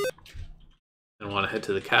speedrun and want to head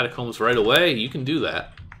to the catacombs right away, you can do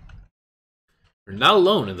that. You're not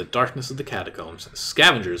alone in the darkness of the catacombs.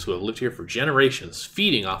 Scavengers who have lived here for generations,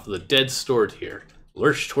 feeding off of the dead stored here,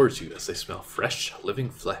 lurch towards you as they smell fresh, living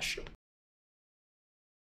flesh.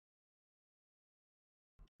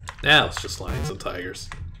 Now it's just lions and tigers.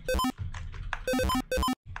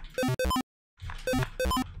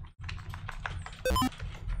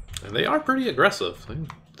 And they are pretty aggressive.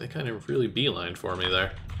 They kind of really beeline for me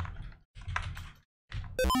there.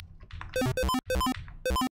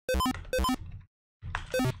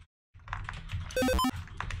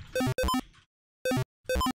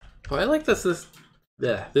 Oh, I like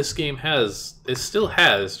this game still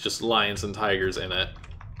has just lions and tigers in it.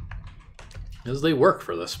 Because they work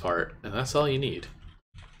for this part, and that's all you need.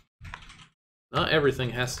 Not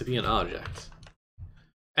everything has to be an object.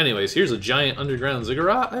 Anyways, here's a giant underground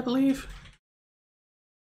ziggurat, I believe.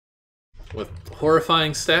 With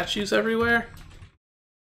horrifying statues everywhere.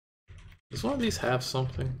 Does one of these have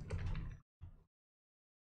something?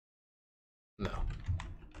 No.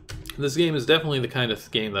 This game is definitely the kind of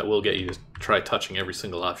game that will get you to try touching every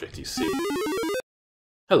single object you see.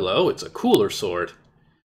 Hello, it's a cooler sword.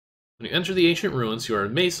 When you enter the ancient ruins, you are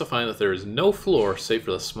amazed to find that there is no floor save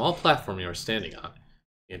for the small platform you are standing on.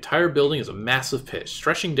 The entire building is a massive pit,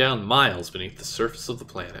 stretching down miles beneath the surface of the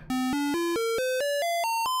planet.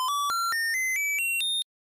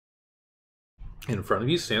 In front of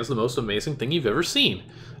you stands the most amazing thing you've ever seen.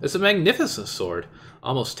 It's a magnificent sword,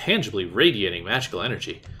 almost tangibly radiating magical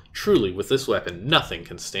energy. Truly, with this weapon, nothing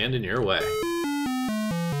can stand in your way.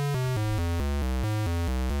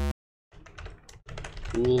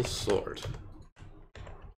 Cool sword.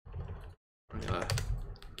 I'm gonna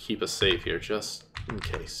keep a save here, just in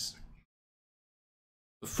case.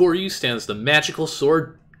 Before you stands the magical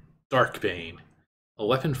sword, Darkbane. A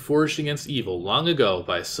weapon forged against evil long ago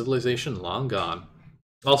by a civilization long gone.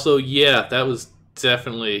 Also, yeah, that was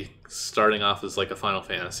definitely starting off as like a Final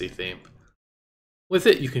Fantasy theme. With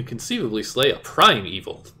it, you can conceivably slay a prime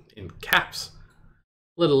evil, in caps,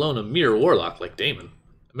 let alone a mere warlock like Daimon.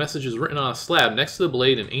 A message is written on a slab next to the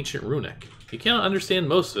blade in ancient runic. You cannot understand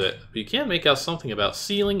most of it, but you can make out something about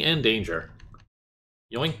sealing and danger.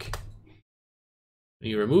 Yoink. When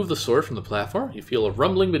you remove the sword from the platform, you feel a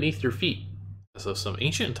rumbling beneath your feet, as though some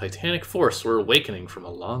ancient and titanic force were awakening from a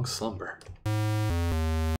long slumber.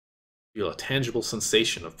 You feel a tangible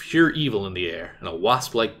sensation of pure evil in the air, and a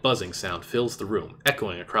wasp-like buzzing sound fills the room,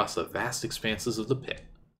 echoing across the vast expanses of the pit.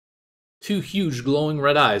 Two huge glowing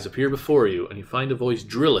red eyes appear before you, and you find a voice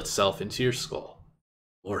drill itself into your skull.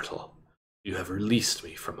 Mortal, you have released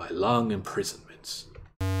me from my long imprisonments.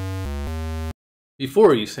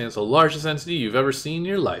 Before you stands the largest entity you've ever seen in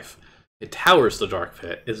your life. It towers the dark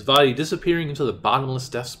pit, its body disappearing into the bottomless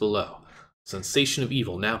depths below. A sensation of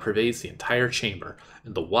evil now pervades the entire chamber,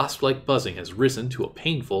 and the wasp-like buzzing has risen to a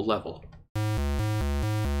painful level. The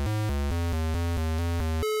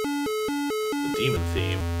demon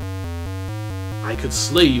theme. I could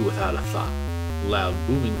slay you without a thought. A loud,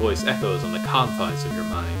 booming voice echoes on the confines of your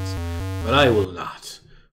minds. But I will not.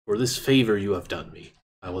 For this favor you have done me,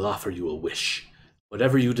 I will offer you a wish.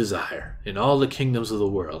 Whatever you desire, in all the kingdoms of the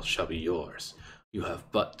world, shall be yours. You have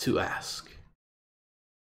but to ask.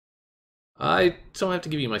 I don't have to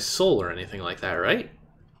give you my soul or anything like that, right?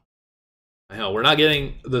 I know, we're not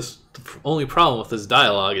getting this. The only problem with this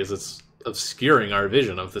dialogue is it's obscuring our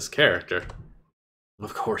vision of this character.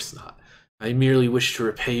 Of course not. I merely wish to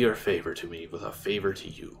repay your favor to me with a favor to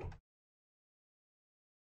you.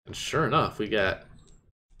 And sure enough, we got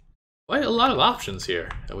quite a lot of options here.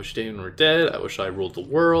 I wish Daimon were dead. I wish I ruled the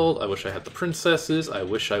world. I wish I had the princesses. I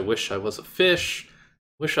wish I was a fish.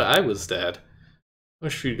 Wish I was dead. I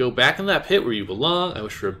wish you'd go back in that pit where you belong. I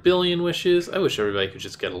wish for a billion wishes. I wish everybody could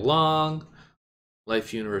just get along.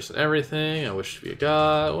 Life, universe, and everything. I wish to be a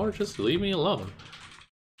god. Or just leave me alone.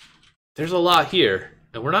 There's a lot here.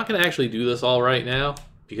 And we're not going to actually do this all right now.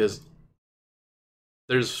 Because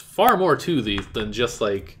there's far more to these than just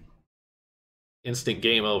like instant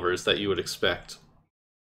game overs that you would expect.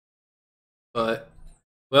 But,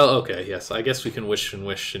 well, okay, yes, I guess we can wish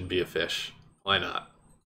and be a fish. Why not?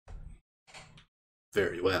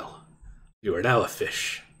 Very well. You are now a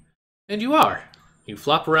fish. And you are. You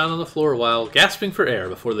flop around on the floor while gasping for air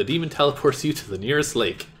before the demon teleports you to the nearest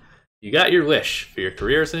lake. You got your wish, for your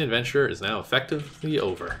career as an adventurer is now effectively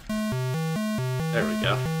over. There we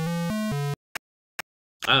go.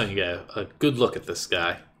 I don't get a good look at this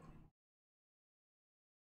guy.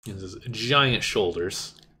 He has giant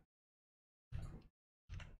shoulders.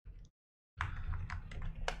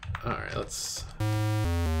 Alright, let's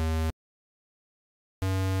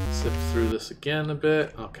zip through this again a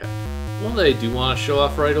bit. Okay. One that I do want to show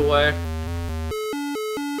off right away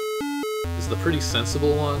is the pretty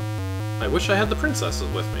sensible one. I wish I had the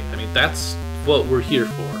princesses with me. I mean, that's what we're here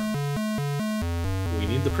for. We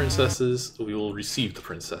need the princesses, we will receive the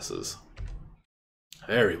princesses.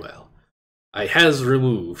 Very well. I has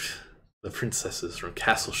removed the princesses from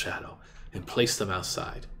Castle Shadow and placed them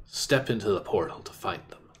outside. Step into the portal to find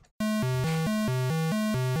them.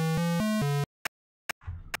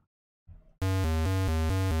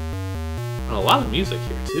 And a lot of music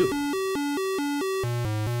here, too.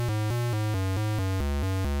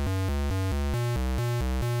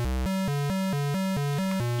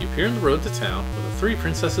 You appear on the road to town with the 3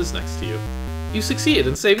 princesses next to you. You succeed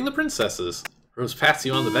in saving the princesses. Rose pats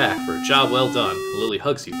you on the back for a job well done, and Lily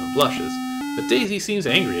hugs you and blushes, but Daisy seems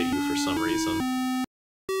angry at you for some reason.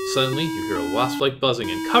 Suddenly, you hear a wasp-like buzzing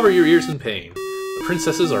and cover your ears in pain. The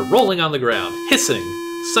princesses are rolling on the ground, hissing.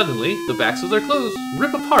 Suddenly, the backs of their clothes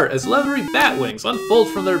rip apart as leathery bat wings unfold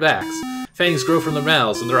from their backs. Fangs grow from their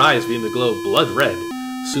mouths, and their eyes begin to glow blood red.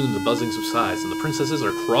 Soon the buzzing subsides, and the princesses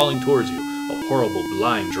are crawling towards you, a horrible,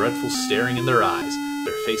 blind, dreadful staring in their eyes.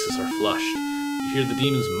 Their faces are flushed. You hear the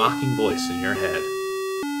demon's mocking voice in your head.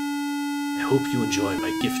 I hope you enjoy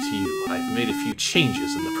my gift to you. I've made a few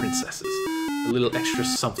changes in the princesses. A little extra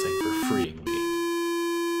something for freeing me.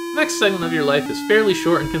 The next segment of your life is fairly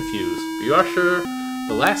short and confused, but you are sure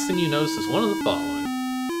the last thing you notice is one of the following.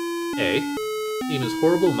 A. Demon's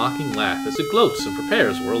horrible mocking laugh as it gloats and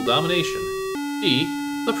prepares world domination. B.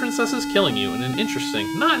 The princess is killing you in an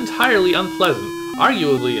interesting, not entirely unpleasant,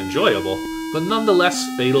 arguably enjoyable, but nonetheless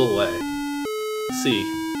fatal way. C.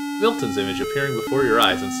 Milton's image appearing before your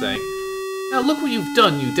eyes and saying, "Now look what you've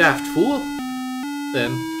done, you daft fool!"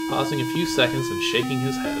 Then, pausing a few seconds and shaking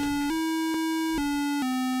his head.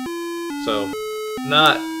 So,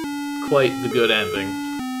 not quite the good ending.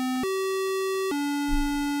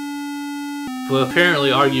 But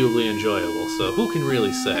apparently arguably enjoyable, so who can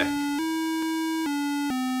really say?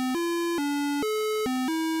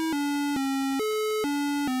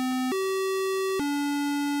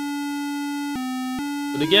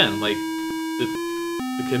 But again, like,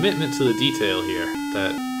 the commitment to the detail here,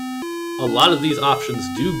 that a lot of these options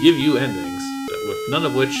do give you endings, with none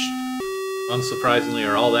of which, unsurprisingly,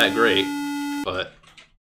 are all that great, but...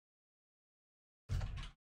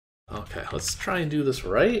 Okay, let's try and do this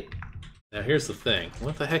right. Now here's the thing,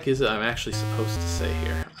 what the heck is it I'm actually supposed to say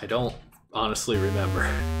here? I don't honestly remember.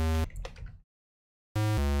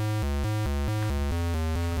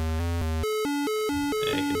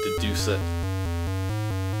 Yeah, you can deduce it.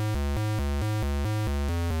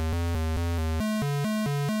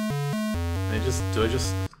 Do I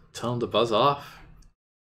just tell him to buzz off?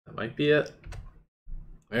 That might be it.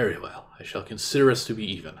 Very well, I shall consider us to be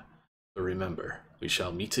even. But remember, we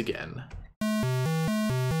shall meet again.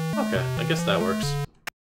 Okay, I guess that works.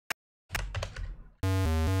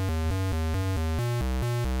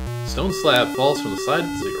 Stone slab falls from the side of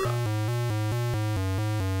the ziggurat.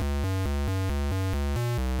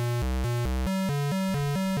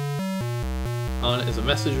 On is a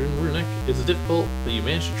message in runic. It's difficult, but you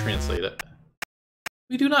managed to translate it.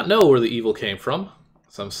 We do not know where the evil came from.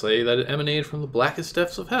 Some say that it emanated from the blackest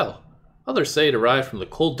depths of hell. Others say it arrived from the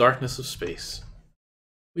cold darkness of space.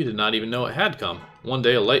 We did not even know it had come. One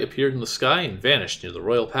day a light appeared in the sky and vanished near the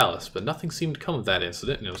royal palace, but nothing seemed to come of that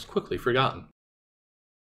incident and it was quickly forgotten.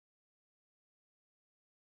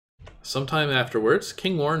 Sometime afterwards,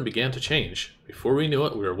 King Warren began to change. Before we knew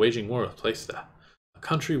it, we were waging war with Placida, a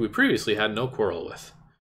country we previously had no quarrel with.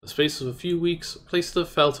 In the space of a few weeks, Placida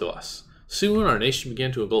fell to us. Soon our nation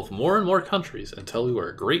began to engulf more and more countries until we were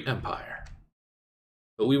a great empire.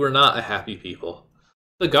 But we were not a happy people.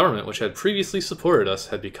 The government which had previously supported us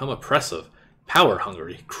had become oppressive,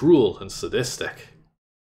 power-hungry, cruel, and sadistic.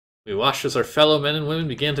 We watched as our fellow men and women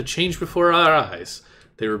began to change before our eyes.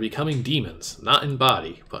 They were becoming demons, not in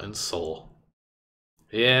body, but in soul.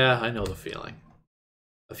 Yeah, I know the feeling.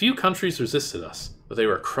 A few countries resisted us, but they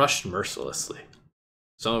were crushed mercilessly.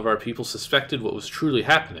 Some of our people suspected what was truly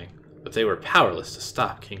happening, but they were powerless to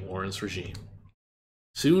stop King Warren's regime.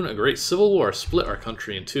 Soon, a great civil war split our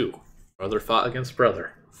country in two. Brother fought against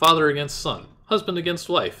brother, father against son, husband against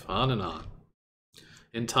wife, on and on.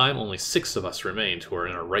 In time, only 6 of us remained who were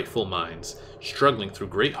in our rightful minds. Struggling through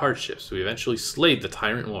great hardships, we eventually slayed the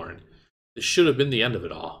tyrant Warren. This should have been the end of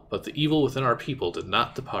it all, but the evil within our people did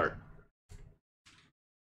not depart.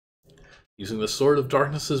 Using the sword of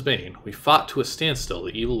darkness's bane, we fought to a standstill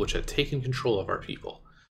the evil which had taken control of our people.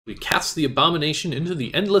 We cast the abomination into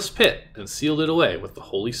the endless pit and sealed it away with the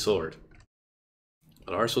holy sword.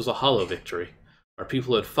 But ours was a hollow victory. Our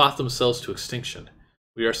people had fought themselves to extinction.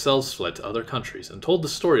 We ourselves fled to other countries and told the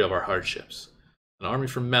story of our hardships. An army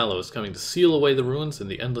from Mallow is coming to seal away the ruins in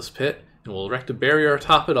the endless pit and will erect a barrier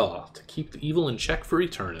atop it all to keep the evil in check for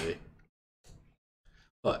eternity.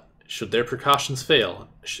 But should their precautions fail,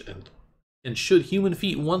 and should human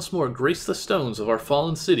feet once more grace the stones of our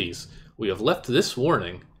fallen cities, we have left this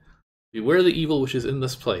warning. Beware the evil which is in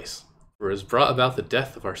this place, for it has brought about the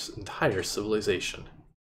death of our entire civilization.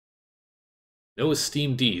 No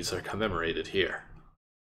esteemed deeds are commemorated here.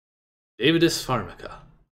 Davidus Pharmaca,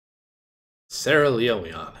 Sarah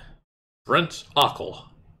Leoion, Brent Ockel,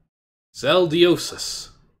 Zeldiosis,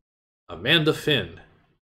 Amanda Finn,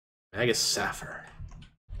 Magus Sappher.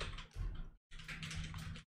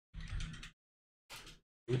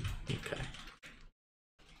 Okay.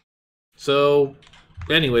 So,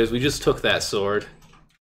 anyways, we just took that sword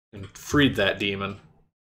and freed that demon.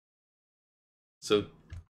 So,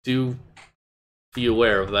 do be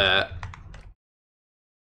aware of that.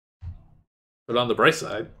 But on the bright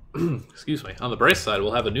side, excuse me, on the bright side,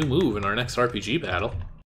 we'll have a new move in our next RPG battle.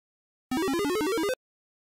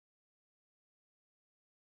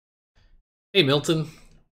 Hey Milton,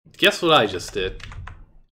 guess what I just did?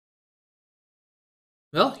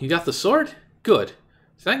 Well, you got the sword? Good.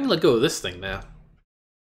 So I can let go of this thing now.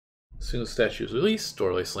 As soon as the statue is released,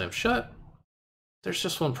 doorway slams shut. There's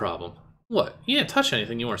just one problem. What? You didn't touch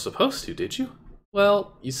anything you weren't supposed to, did you?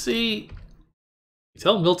 Well, you see... You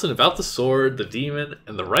tell Milton about the sword, the demon,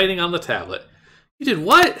 and the writing on the tablet. You did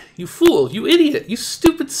what? You fool! You idiot! You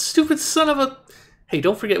stupid, stupid son of a... Hey,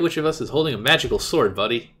 don't forget which of us is holding a magical sword,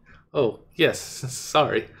 buddy. Oh, yes,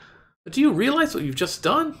 sorry. But do you realize what you've just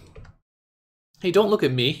done? Hey, don't look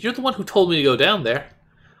at me. You're the one who told me to go down there.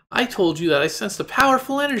 I told you that I sensed a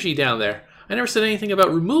powerful energy down there. I never said anything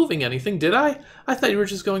about removing anything, did I? I thought you were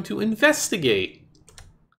just going to investigate.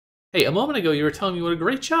 Hey, a moment ago you were telling me what a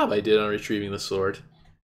great job I did on retrieving the sword.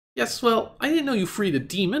 Yes, well, I didn't know you freed a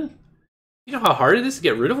demon. You know how hard it is to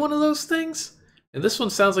get rid of one of those things? And this one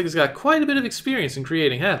sounds like it's got quite a bit of experience in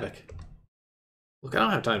creating havoc. Look, I don't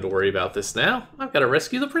have time to worry about this now. I've got to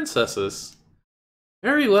rescue the princesses.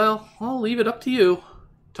 Very well, I'll leave it up to you.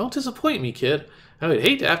 Don't disappoint me, kid. I would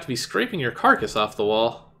hate to have to be scraping your carcass off the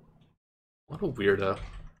wall. What a weirdo.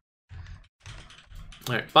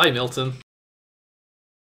 Alright, bye, Milton.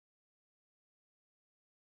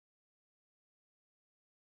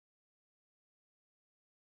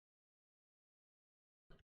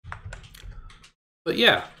 But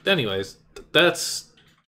yeah, anyways, that's...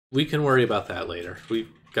 we can worry about that later. We've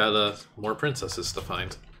got more princesses to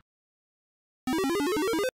find.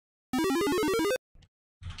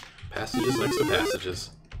 Passages next to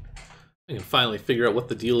passages. I can finally figure out what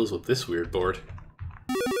the deal is with this weird board.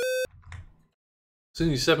 As soon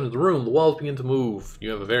as you step into the room, the walls begin to move.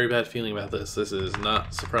 You have a very bad feeling about this. This is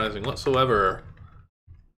not surprising whatsoever.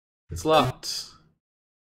 It's locked.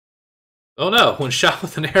 Oh no! When shot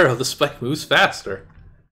with an arrow, the spike moves faster.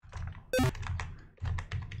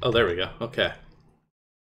 Oh, there we go. Okay.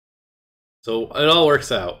 So it all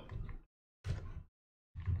works out.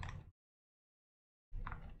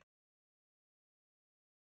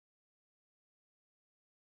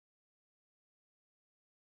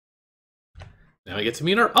 Now we get to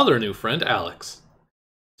meet our other new friend, Alex.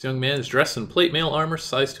 This young man is dressed in plate mail armor,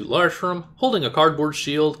 size too large for him, holding a cardboard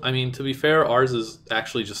shield. I mean, to be fair, ours is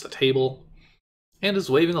actually just a table. And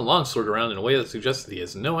is waving a longsword around in a way that suggests that he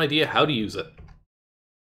has no idea how to use it.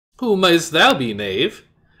 Who mayst thou be, knave?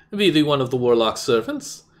 Be thee one of the Warlock's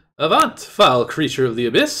servants? Avaunt, foul creature of the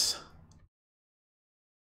abyss!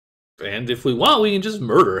 And if we want, we can just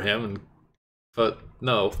murder him. But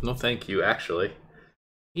no thank you, actually.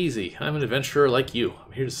 Easy, I'm an adventurer like you.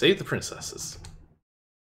 I'm here to save the princesses.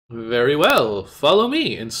 Very well, follow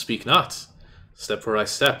me, and speak not. Step where I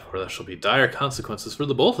step, or there shall be dire consequences for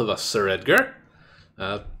the both of us, Sir Edgar.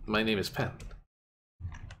 My name is Penn.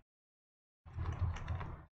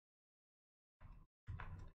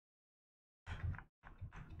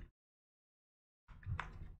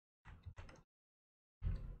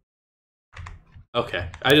 Okay,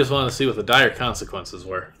 I just wanted to see what the dire consequences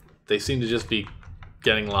were. They seem to just be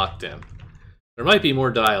getting locked in. There might be more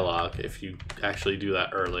dialogue if you actually do that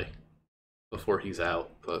early, before he's out,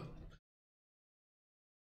 but...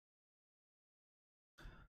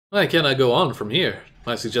 I cannot go on from here.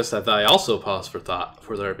 I suggest that I also pause for thought,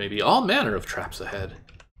 for there may be all manner of traps ahead.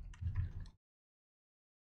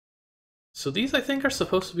 So these, I think, are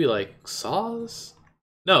supposed to be like saws?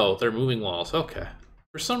 No, they're moving walls. Okay.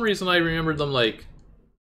 For some reason, I remembered them like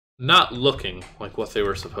not looking like what they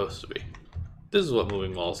were supposed to be. This is what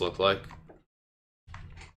moving walls look like.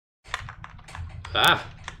 Ah!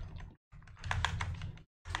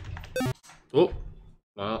 Oh!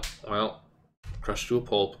 Well. Crushed to a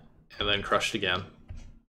pulp, and then crushed again.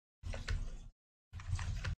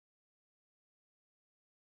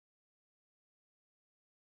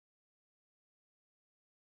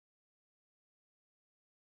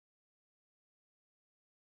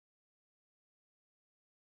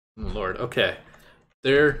 Oh, Lord, okay.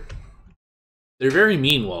 They're very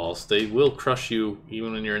mean walls. They will crush you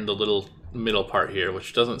even when you're in the little middle part here,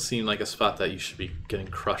 which doesn't seem like a spot that you should be getting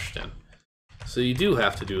crushed in. So you do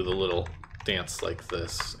have to do the little dance like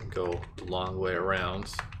this and go the long way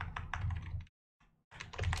around.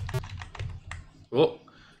 Oh.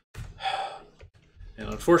 And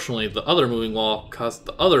unfortunately, the other moving wall caused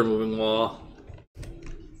the other moving wall.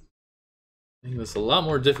 I think it's a lot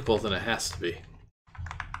more difficult than it has to be.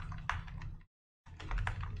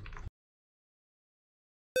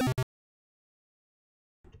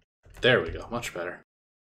 There we go, much better.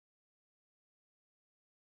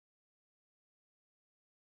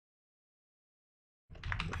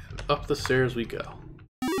 And up the stairs we go.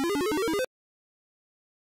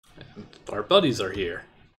 And our buddies are here.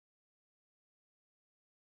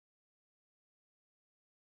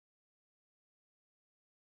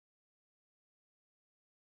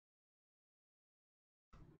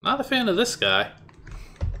 Not a fan of this guy.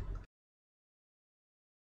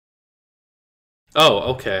 Oh,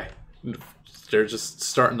 okay. They're just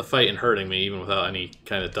starting to fight and hurting me even without any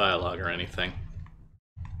kind of dialogue or anything.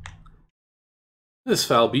 This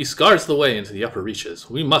foul beast guards the way into the upper reaches.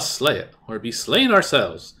 We must slay it, or be slain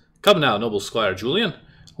ourselves. Come now, noble Squire Julian.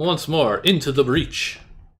 Once more, into the breach.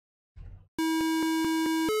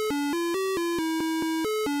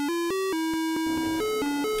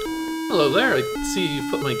 Hello there, I see you've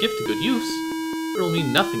put my gift to good use. It'll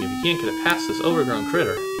mean nothing if you can't get it past this overgrown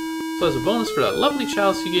critter. So as a bonus for that lovely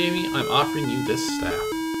chalice you gave me, I'm offering you this staff.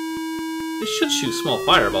 It should shoot small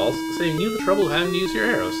fireballs, saving you the trouble of having to use your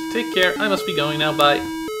arrows. Take care, I must be going now, bye.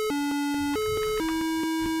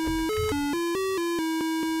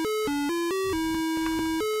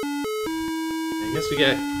 I guess we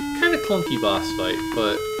got kind of clunky boss fight,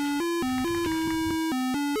 but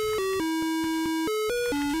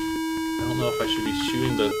I don't know if I should be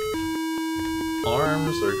shooting the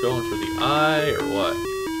arms or going for the eye or what.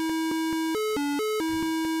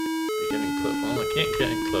 Getting close. Well, I can't get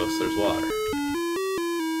in close. There's water.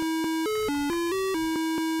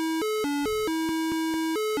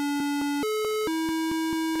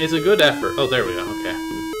 It's a good effort. Oh, there we go. Okay,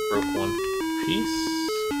 we broke one piece.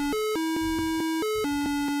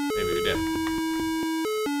 Maybe we did.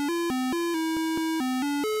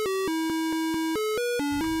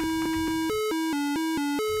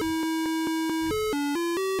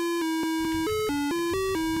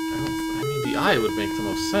 I mean, the eye would make the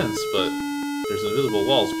most sense, but there's invisible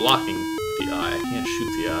walls blocking the eye. I can't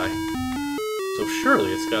shoot the eye. So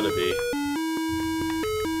surely it's gotta be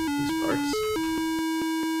these parts.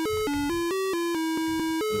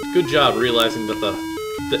 And good job realizing that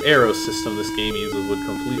the arrow system this game uses would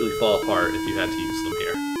completely fall apart if you had to use them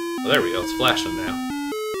here. Oh, there we go, it's flashing now.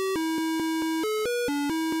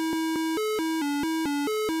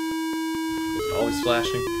 Was it always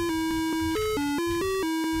flashing?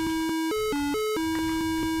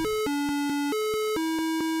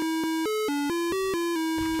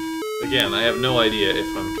 Again, I have no idea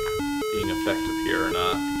if I'm being effective here or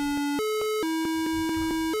not.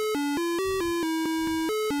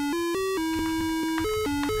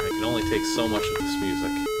 I can only take so much of this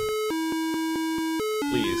music.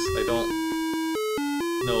 Please, I don't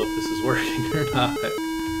know if this is working or not.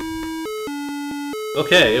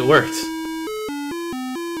 Okay, it worked.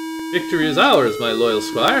 Victory is ours, my loyal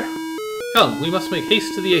squire. Come, we must make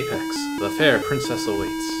haste to the apex. The fair princess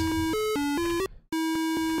awaits.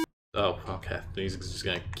 Oh, okay. The music's just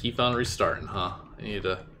gonna keep on restarting, huh? I need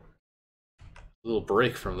a little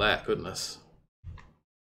break from that, goodness.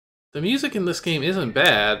 The music in this game isn't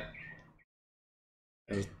bad.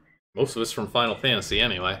 And most of it's from Final Fantasy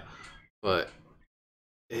anyway. But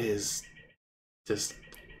it is just...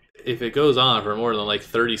 if it goes on for more than like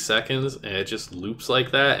 30 seconds and it just loops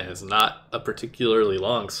like that and it's not a particularly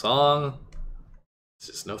long song, it's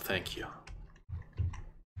just no thank you.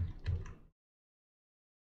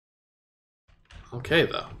 Okay,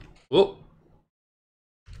 though. Whoa.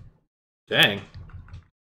 Dang.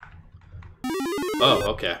 Oh,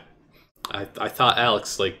 okay. I thought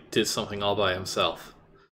Alex, like, did something all by himself.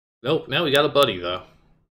 Nope, now we got a buddy, though.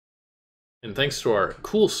 And thanks to our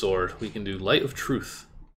cool sword, we can do Light of Truth.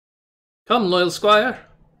 Come, loyal squire.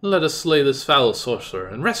 Let us slay this foul sorcerer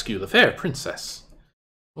and rescue the fair princess.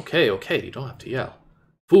 Okay, okay, you don't have to yell.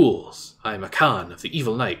 Fools, I am a Khan of the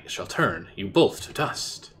evil night, shall turn you both to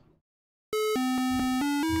dust.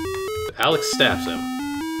 Alex stabs him.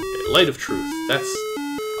 Okay, Light of Truth. That's...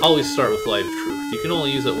 always start with Light of Truth. You can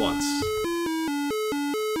only use it once.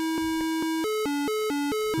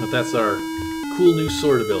 But that's our cool new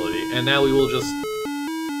sword ability. And now we will just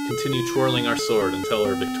continue twirling our sword until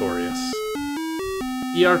we're victorious.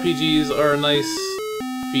 The RPGs are a nice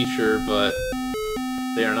feature, but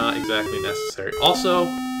they are not exactly necessary. Also,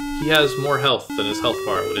 he has more health than his health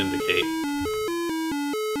bar would indicate.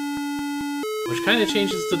 Which kind of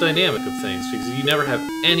changes the dynamic of things, because you never have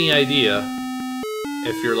any idea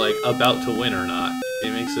if you're, like, about to win or not.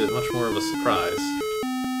 It makes it much more of a surprise.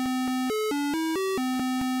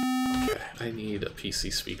 Okay, I need a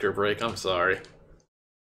PC speaker break, I'm sorry.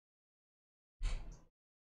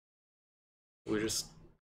 We just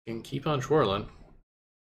can keep on twirling.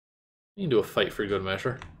 You can do a fight for good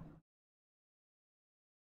measure.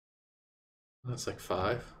 That's like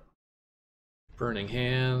 5. Burning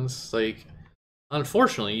hands, like...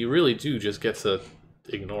 unfortunately, you really do just get to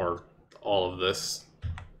ignore all of this.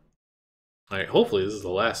 Alright, hopefully this is the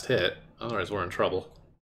last hit, otherwise we're in trouble.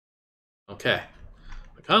 Okay.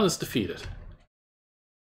 Khan is defeated.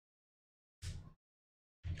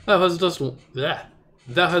 Thou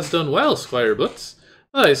hast done well, Squire Butts.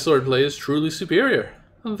 Thy swordplay is truly superior,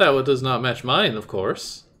 though it does not match mine, of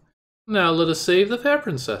course. Now let us save the fair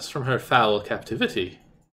princess from her foul captivity.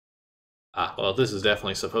 Ah, well, this is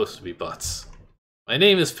definitely supposed to be Butts. My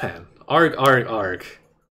name is Penn. Arg, arg, arg.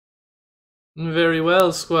 Very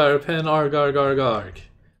well, Squire Penn, arg, arg, arg, arg.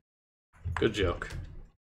 Good joke.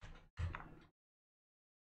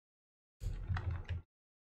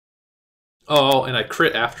 Oh, and I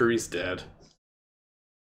crit after he's dead.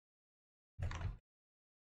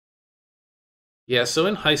 Yeah, so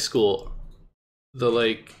in high school,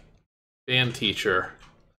 the, band teacher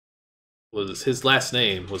his last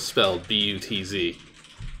name was spelled B-U-T-Z.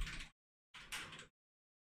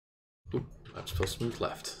 Oop, I'm supposed to move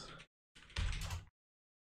left.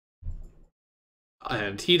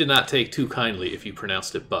 And he did not take too kindly if you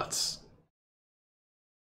pronounced it butts,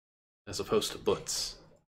 as opposed to butts.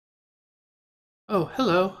 Oh,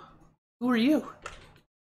 hello. Who are you?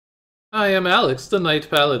 I am Alex, the Knight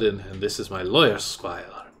Paladin, and this is my lawyer squire.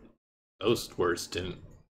 Those words didn't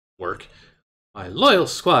work. My loyal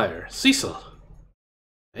squire, Cecil.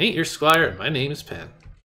 I ain't your squire, and my name is Penn.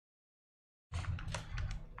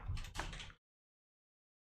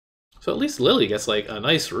 So at least Lily gets, a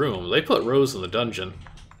nice room. They put Rose in the dungeon.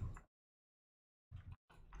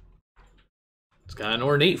 It's got an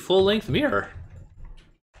ornate full-length mirror.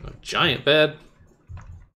 A giant bed.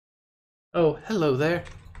 Oh, hello there.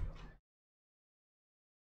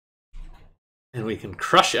 And we can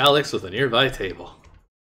crush Alex with a nearby table.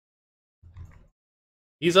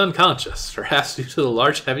 He's unconscious, perhaps due to the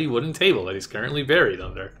large, heavy wooden table that he's currently buried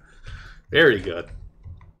under. Very good.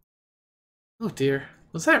 Oh dear,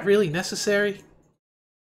 was that really necessary?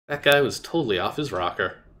 That guy was totally off his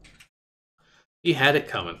rocker. He had it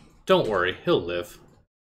coming. Don't worry, he'll live.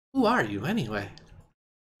 Who are you, anyway?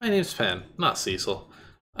 My name's Penn, not Cecil.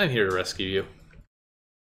 I'm here to rescue you.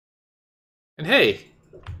 And hey,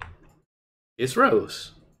 it's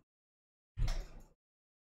Rose.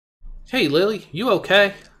 Hey, Lily, you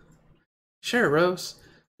okay? Sure, Rose.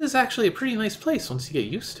 This is actually a pretty nice place once you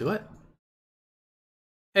get used to it.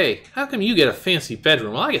 Hey, how come you get a fancy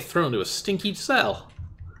bedroom while I get thrown to a stinky cell?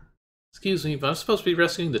 Excuse me, but I'm supposed to be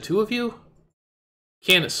rescuing the two of you?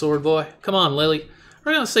 Can it, sword boy? Come on, Lily.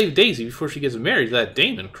 We're gonna save Daisy before she gets married to that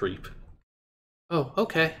Daimon creep. Oh,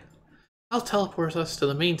 okay. I'll teleport us to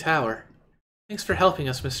the main tower. Thanks for helping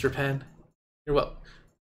us, Mr. Penn. You're well.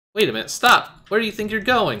 Wait a minute, stop! Where do you think you're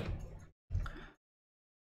going?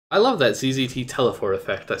 I love that ZZT teleport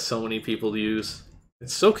effect that so many people use.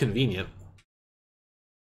 It's so convenient.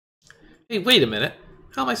 Hey, wait a minute.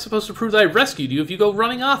 How am I supposed to prove that I rescued you if you go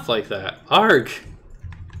running off like that? Arg!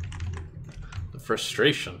 The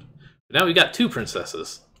frustration. But now we got two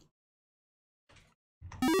princesses.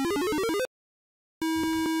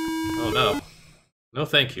 Oh no. No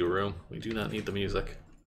thank you, room. We do not need the music.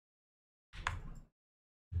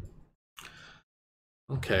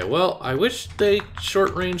 Okay, well, I wish they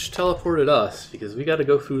short-range teleported us, because we gotta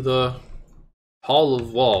go through the Hall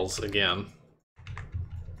of Walls again.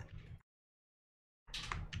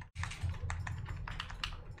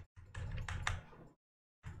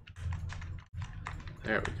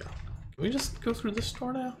 There we go. Can we just go through this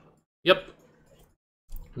door now? Yep.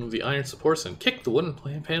 Move the iron supports and kick the wooden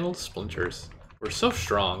panel to splinters. We're so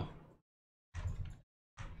strong.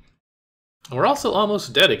 And we're also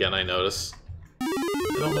almost dead again, I notice.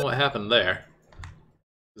 I don't know what happened there.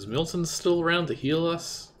 Is Milton still around to heal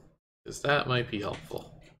us? Because that might be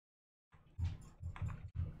helpful.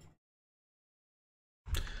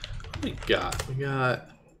 What do we got? We got...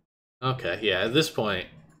 Okay, yeah, at this point...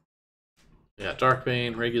 We got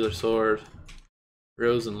Darkbane, regular sword,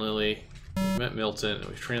 Rose and Lily. We met Milton, and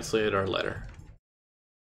we've translated our letter.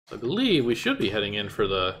 I believe we should be heading in for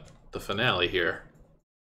the finale here.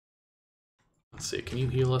 Let's see, can you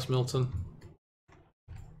heal us, Milton?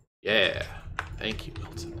 Yeah, thank you,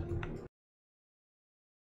 Milton.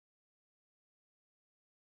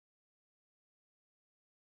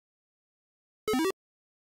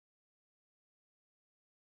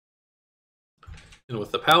 And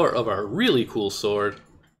with the power of our really cool sword,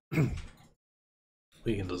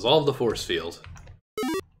 we can dissolve the force field.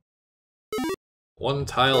 One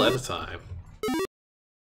tile at a time.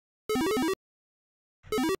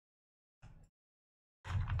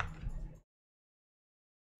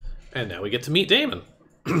 And now we get to meet Daimon.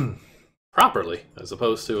 Properly, as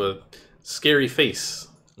opposed to a scary face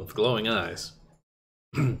with glowing eyes.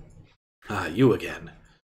 Ah, you again.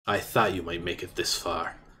 I thought you might make it this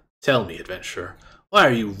far. Tell me, adventurer, why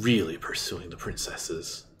are you really pursuing the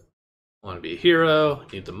princesses? Want to be a hero,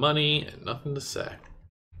 need the money, and nothing to say.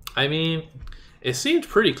 I mean, it seemed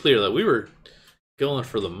pretty clear that we were going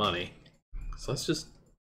for the money. So let's just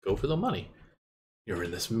go for the money. You're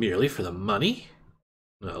in this merely for the money?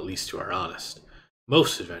 Well, at least you are honest.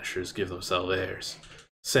 Most adventurers give themselves airs,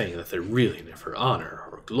 saying that they're really in it for honor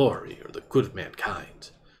or glory or the good of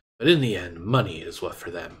mankind. But in the end, money is what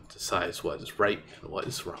for them decides what is right and what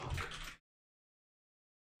is wrong.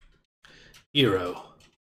 Hero,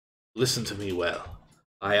 listen to me well.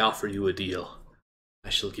 I offer you a deal.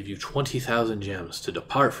 I shall give you 20,000 gems to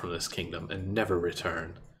depart from this kingdom and never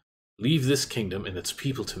return. Leave this kingdom and its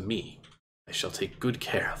people to me. I shall take good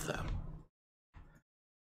care of them.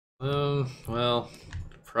 Well,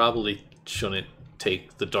 probably shouldn't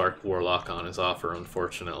take the Dark Warlock on his offer,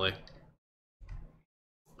 unfortunately.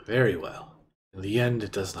 Very well. In the end,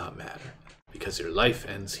 it does not matter, because your life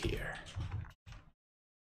ends here.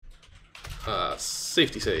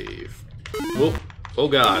 Safety save. Whoa. Oh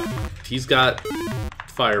god. He's got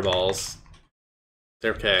fireballs.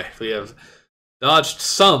 Okay, we have dodged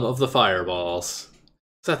some of the fireballs.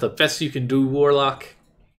 Is that the best you can do, Warlock?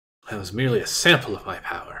 That was merely a sample of my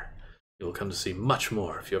power. You will come to see much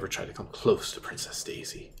more if you ever try to come close to Princess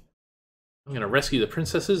Daisy. I'm going to rescue the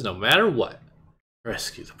princesses no matter what.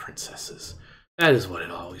 Rescue the princesses. That is what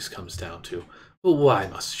it always comes down to. But why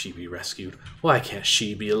must she be rescued? Why can't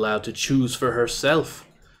she be allowed to choose for herself?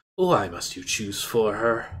 Why must you choose for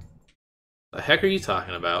her? The heck are you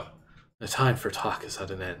talking about? The time for talk is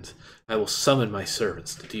at an end. I will summon my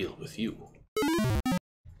servants to deal with you.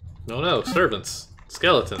 No, servants.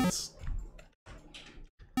 Skeletons.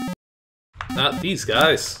 Not these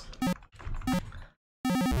guys.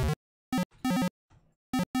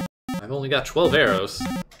 I've only got 12 arrows.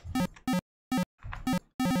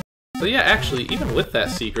 So yeah, actually, even with that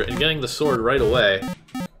secret and getting the sword right away,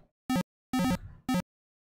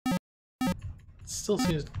 it still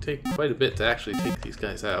seems to take quite a bit to actually take these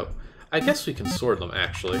guys out. I guess we can sword them,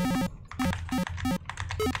 actually.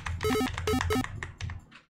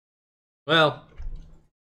 Well,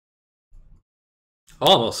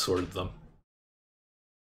 almost sworded them.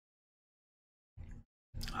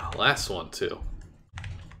 Oh, last one, too.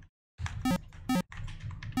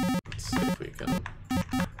 Let's see if we can...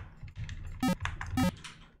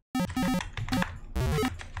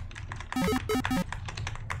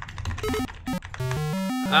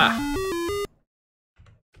 Ah!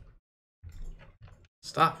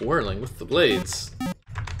 Stop whirling with the blades.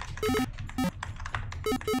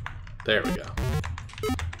 There we go.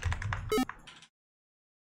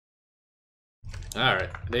 Alright,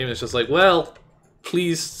 Daimon's just like, well,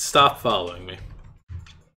 please stop following me.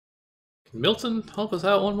 Can Milton help us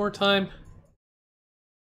out one more time?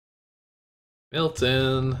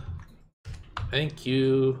 Milton. Thank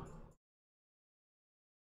you.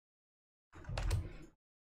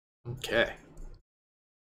 Okay.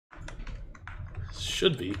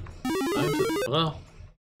 Should be. Well,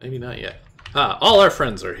 maybe not yet. Ah, all our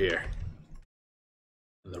friends are here.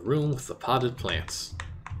 In the room with the potted plants.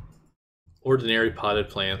 Ordinary potted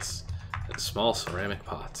plants and small ceramic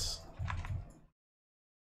pots.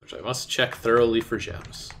 Which I must check thoroughly for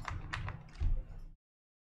gems.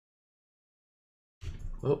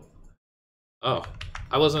 Oh. Oh.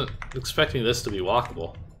 I wasn't expecting this to be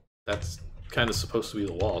walkable. That's kind of supposed to be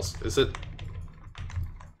the walls. Is it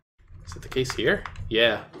the case here?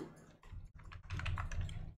 Yeah.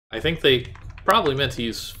 I think they probably meant to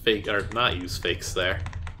use fake, or not use fakes there.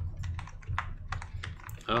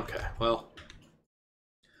 Okay, well.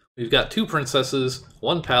 We've got 2 princesses,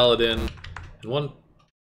 1 paladin, and 1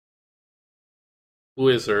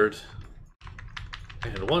 wizard,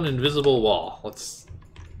 and 1 invisible wall. Let's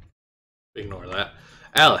ignore that.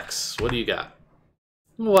 Alex, what do you got?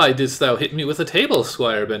 Why didst thou hit me with a table,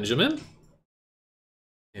 Squire Benjamin?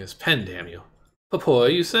 It is Penn, damn you.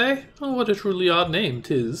 Papoy, you say? Oh, what a truly odd name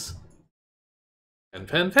 'tis.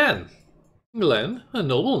 Penn. Glenn, a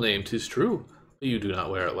noble name 'tis true, but you do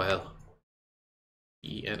not wear it well.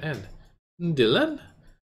 E-N-N. Dylan?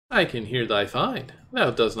 I can hear thy fine.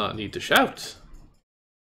 Thou dost not need to shout.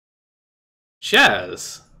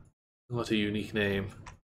 Chaz! What a unique name.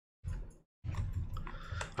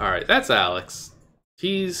 Alright, that's Alex.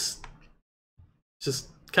 He's just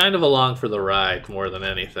kind of along for the ride more than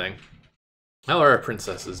anything. How are our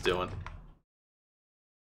princesses doing?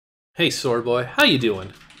 Hey, sword boy, how you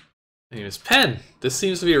doing? My name is Penn. This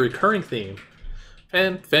seems to be a recurring theme.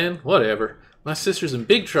 Penn, whatever. My sister's in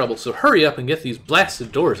big trouble, so hurry up and get these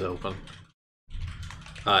blasted doors open.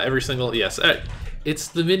 Yes, it's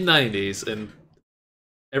the mid-90s, and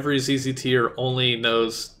every ZZTer only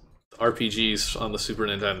knows RPGs on the Super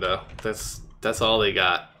Nintendo. That's all they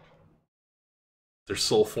got. Their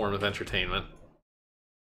sole form of entertainment.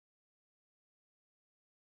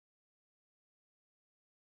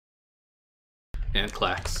 And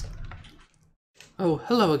clacks. Oh,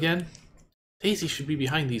 hello again. Daisy should be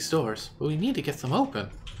behind these doors, but we need to get them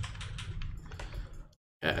open.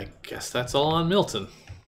 Yeah, I guess that's all on Milton.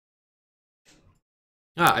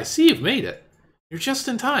 Ah, I see you've made it. You're just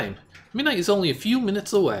in time. Midnight is only a few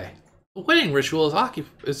minutes away. The wedding ritual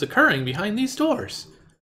is occurring behind these doors.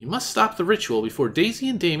 You must stop the ritual before Daisy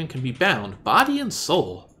and Daimon can be bound, body and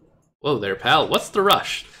soul. Whoa there, pal. What's the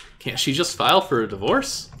rush? Can't she just file for a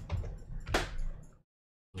divorce?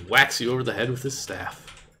 Whacks you over the head with his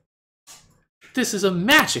staff. This is a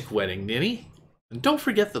magic wedding, Ninny. And don't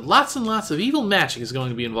forget that lots and lots of evil magic is going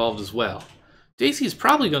to be involved as well. Daisy is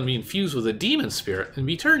probably going to be infused with a demon spirit and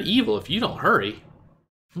be turned evil if you don't hurry.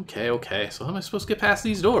 Okay, so how am I supposed to get past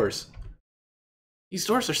these doors? These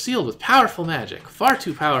doors are sealed with powerful magic, far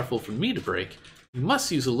too powerful for me to break. We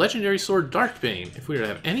must use a legendary sword Darkbane if we are to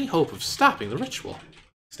have any hope of stopping the ritual.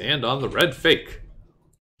 Stand on the red fake.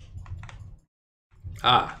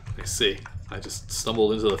 Ah, I see. I just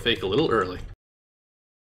stumbled into the fake a little early.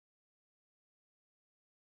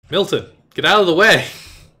 Milton, get out of the way!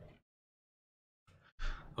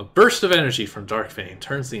 A burst of energy from Darkbane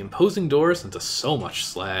turns the imposing doors into so much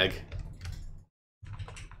slag.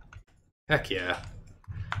 Heck yeah.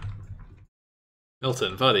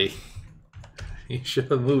 Milton, buddy. You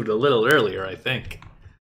should have moved a little earlier, I think.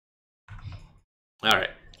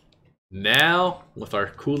 Alright. Now, with our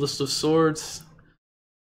coolest of swords,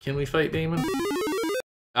 can we fight Daimon?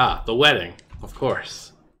 Ah, the wedding, of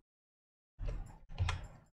course.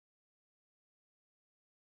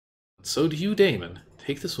 And so do you, Daimon.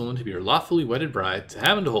 Take this woman to be your lawfully wedded bride, to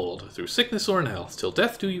have and to hold, through sickness or in health, till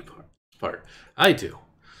death do you part. I do.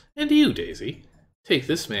 And you, Daisy, take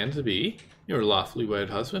this man to be your lawfully wedded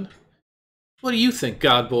husband. What do you think,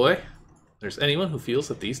 God boy? If there's anyone who feels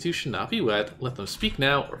that these two should not be wed, let them speak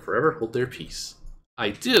now or forever hold their peace. I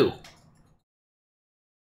do.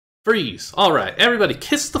 Freeze. Alright, everybody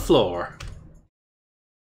kiss the floor.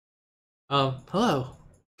 Hello.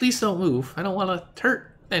 Please don't move. I don't want to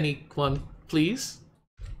hurt anyone, please.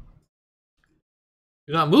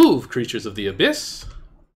 Do not move, creatures of the abyss.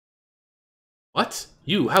 What?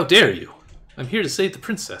 You, how dare you? I'm here to save the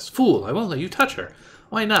princess. Fool, I won't let you touch her.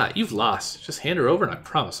 Why not? You've lost. Just hand her over and I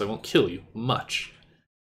promise I won't kill you. Much.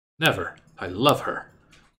 Never. I love her.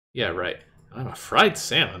 Yeah, right. I'm a fried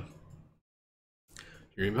salmon.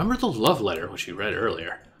 You remember the love letter which you read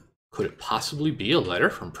earlier? Could it possibly be a letter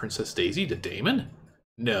from Princess Daisy to Daimon?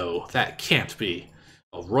 No, that can't be.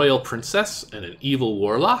 A royal princess and an evil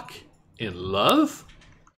warlock? In love?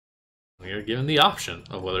 We are given the option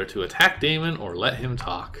of whether to attack Daimon or let him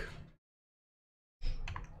talk.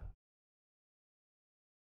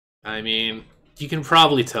 I mean, you can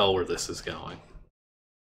probably tell where this is going.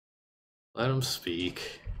 Let him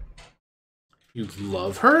speak. You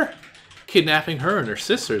love her? Kidnapping her and her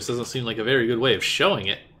sisters doesn't seem like a very good way of showing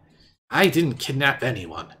it. I didn't kidnap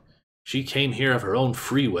anyone. She came here of her own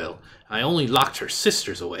free will. I only locked her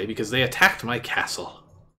sisters away because they attacked my castle.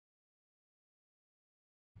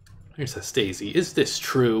 Princess Daisy, is this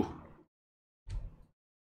true?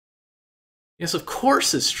 Yes, of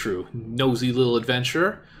course it's true, nosy little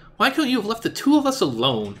adventurer. Why couldn't you have left the two of us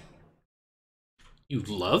alone? You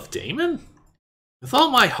love Daimon? With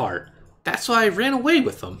all my heart. That's why I ran away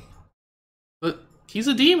with him. But he's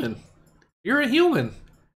a demon. You're a human.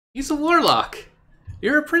 He's a warlock.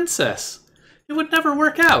 You're a princess. It would never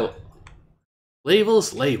work out.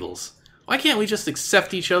 Labels, labels. Why can't we just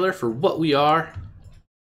accept each other for what we are?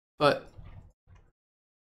 But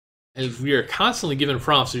if we are constantly given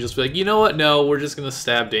prompts to just be like, you know what? No, we're just going to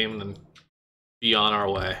stab Daimon and be on our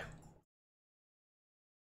way.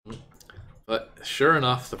 But sure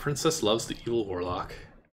enough, the princess loves the evil warlock.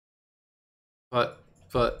 But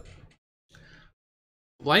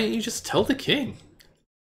why didn't you just tell the king?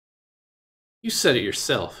 You said it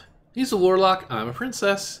yourself. He's a warlock, I'm a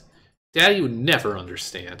princess. Daddy would never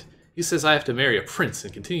understand. He says I have to marry a prince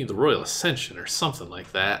and continue the royal ascension or something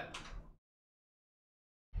like that.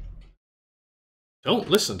 Don't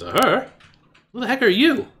listen to her. Who the heck are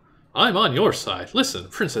you? I'm on your side. Listen,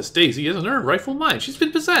 Princess Daisy isn't her rightful mind. She's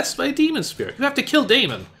been possessed by a demon spirit. You have to kill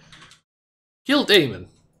Daimon. Kill Daimon.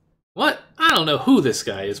 What? I don't know who this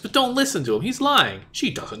guy is, but don't listen to him. He's lying. She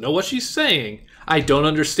doesn't know what she's saying. I don't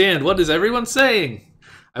understand. What is everyone saying?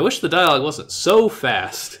 I wish the dialogue wasn't so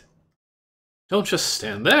fast. Don't just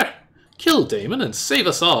stand there. Kill Daimon and save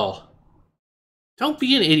us all. Don't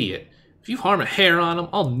be an idiot. If you harm a hair on him,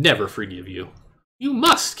 I'll never forgive you. You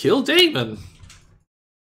must kill Daimon.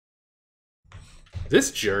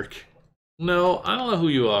 This jerk. No, I don't know who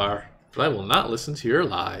you are, but I will not listen to your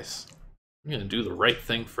lies. I'm gonna do the right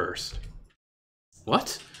thing first.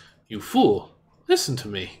 What? You fool. Listen to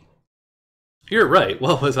me. You're right.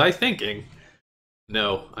 What was I thinking?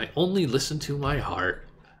 No, I only listen to my heart.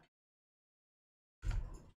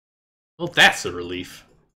 Well, that's a relief.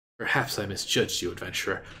 Perhaps I misjudged you,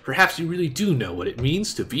 adventurer. Perhaps you really do know what it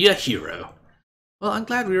means to be a hero. Well, I'm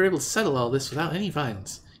glad we were able to settle all this without any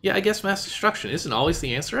violence. Yeah, I guess mass destruction isn't always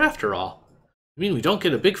the answer after all. You mean we don't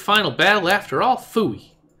get a big final battle after all?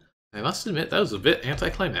 Phooey. I must admit, that was a bit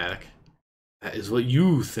anticlimactic. That is what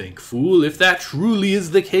you think, fool. If that truly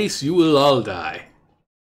is the case, you will all die.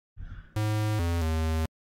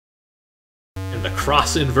 And the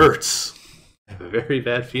cross inverts. I have a very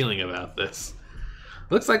bad feeling about this.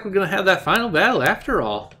 Looks like we're gonna have that final battle after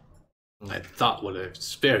all. I thought would have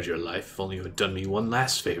spared your life if only you had done me one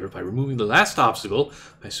last favor by removing the last obstacle,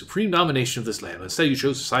 my supreme domination of this land. Instead, you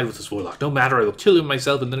chose to side with this warlock. No matter, I will kill him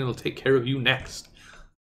myself, and then I will take care of you next.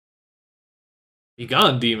 Be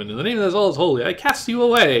gone, demon! In the name of all is holy, I cast you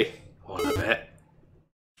away. Wanna bet?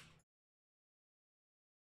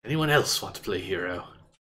 Anyone else want to play hero?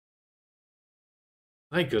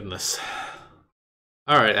 My goodness.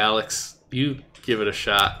 Alright, Alex. You give it a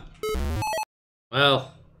shot.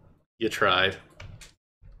 Well, you tried.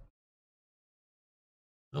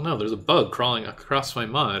 Oh no, there's a bug crawling across my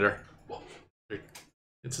monitor. Whoa.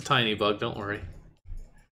 It's a tiny bug, don't worry.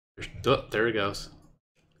 Oh, there it goes.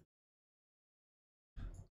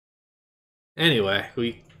 Anyway,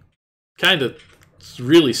 we kind of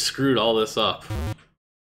really screwed all this up.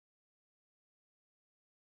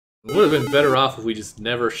 It would have been better off if we just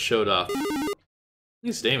never showed up. At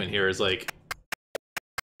least Daimon here is like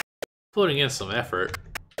putting in some effort.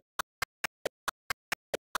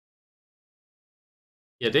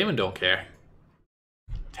 Yeah, Daimon don't care.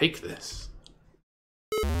 Take this.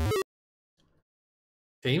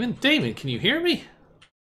 Daimon? Daimon, can you hear me?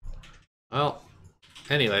 Well,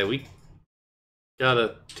 anyway, we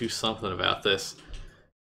gotta do something about this.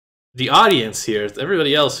 The audience here,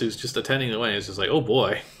 everybody else who's just attending the wedding is just like, oh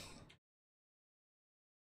boy.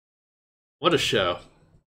 What a show.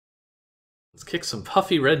 Let's kick some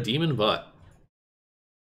puffy red demon butt.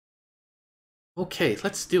 Okay,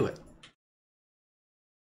 let's do it.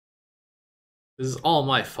 This is all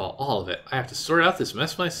my fault, all of it. I have to sort out this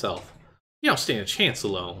mess myself. You don't stand a chance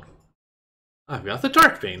alone. I've got the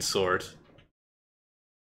Darkbane sword.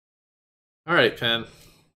 Alright, Penn.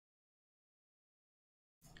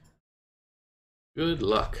 Good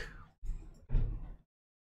luck.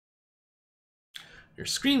 Your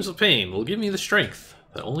screams of pain will give me the strength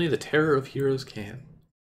that only the terror of heroes can.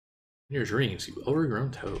 In your dreams, you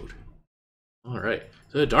overgrown toad. Alright,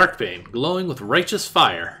 so the Darkbane, glowing with righteous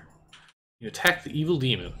fire. You attack the evil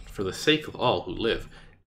demon for the sake of all who live.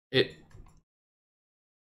 It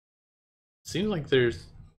seems like there's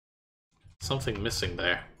something missing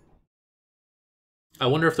there. I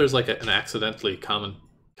wonder if there's like an accidentally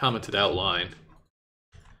commented out line.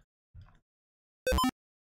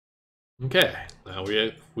 Okay, now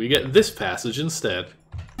we get this passage instead.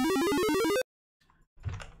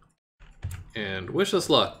 And wish us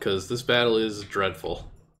luck, because this battle is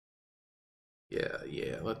dreadful. Yeah,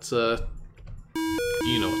 let's,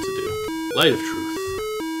 you know what to do. Light of Truth.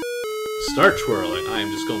 Start twirling. I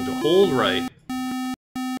am just going to hold right.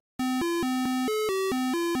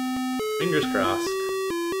 Fingers crossed.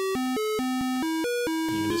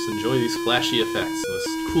 You can just enjoy these flashy effects and this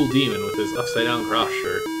cool demon with his upside-down cross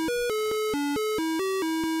shirt.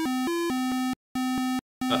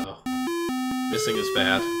 Uh-oh. Missing is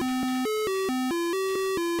bad.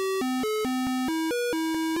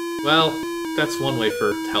 Well, that's one way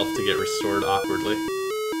for health to get restored awkwardly.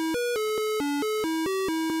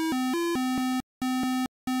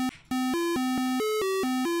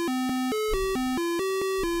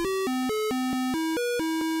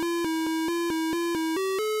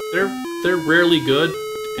 They're rarely good,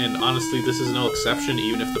 and honestly this is no exception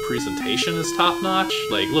even if the presentation is top-notch.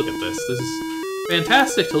 Like, look at this. This is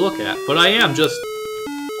fantastic to look at, but I am just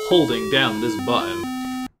holding down this button.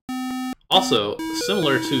 Also,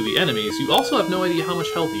 similar to the enemies, you also have no idea how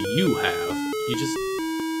much health you have. You just...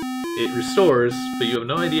 it restores, but you have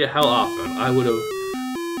no idea how often. I would have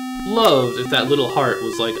loved if that little heart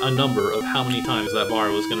was like a number of how many times that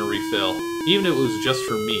bar was going to refill. Even if it was just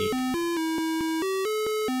for me.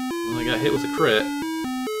 Well, I got hit with a crit.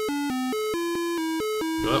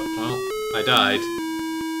 Oh, well, I died.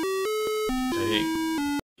 I think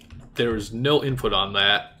there was no input on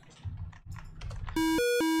that.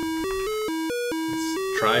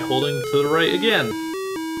 Try holding to the right again.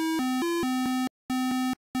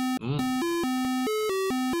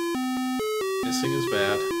 Missing is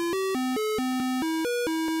bad.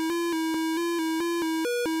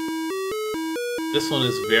 This one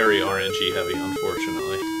is very RNG heavy,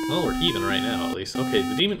 unfortunately. Well, we're even right now, at least. Okay,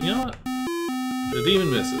 the demon, you know what? The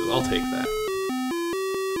demon misses. I'll take that.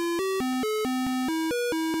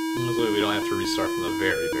 This way we don't have to to restart from the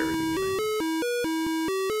very, very beginning.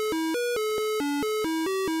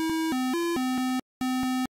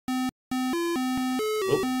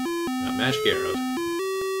 Oh, got magic arrows.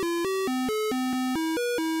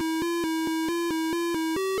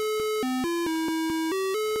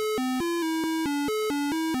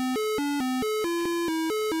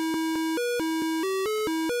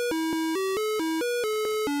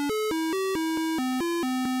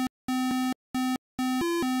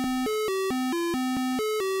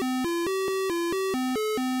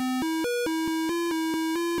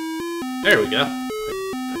 There we go.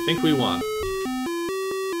 I think we won.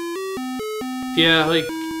 Yeah, like,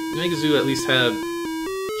 Megazoo at least had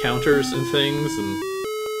counters and things, and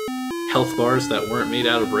health bars that weren't made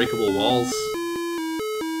out of breakable walls.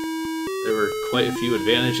 There were quite a few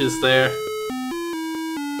advantages there.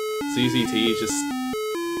 ZZT just...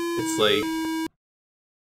 it's like...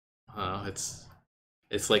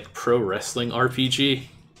 it's like pro wrestling RPG.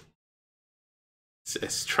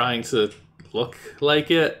 It's trying to look like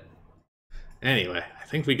it. Anyway, I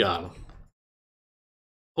think we got him.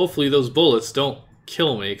 Hopefully those bullets don't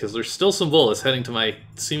kill me, because there's still some bullets heading to my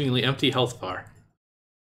seemingly empty health bar.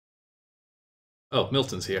 Oh,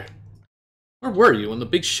 Milton's here. Where were you when the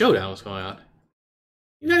big showdown was going on?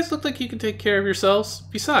 You guys look like you can take care of yourselves.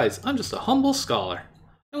 Besides, I'm just a humble scholar.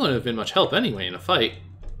 I wouldn't have been much help anyway in a fight.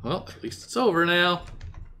 Well, at least it's over now.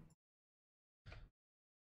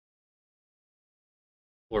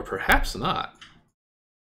 Or perhaps not.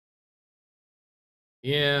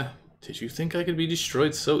 Yeah, did you think I could be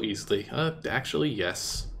destroyed so easily? Actually,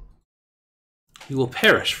 yes. You will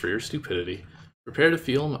perish for your stupidity. Prepare to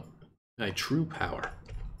feel my true power.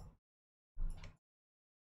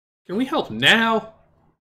 Can we help now?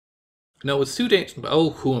 No, it's too dangerous. Oh,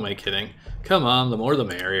 who am I kidding? Come on, the more the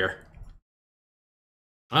merrier.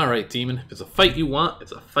 Alright, Demon. If it's a fight you want,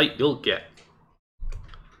 it's a fight you'll get.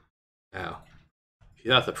 Now, if you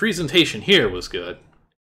thought the presentation here was good,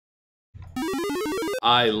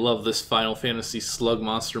 I love this Final Fantasy slug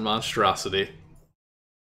monster monstrosity.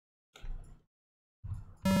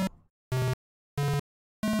 The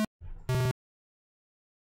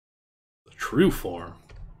true form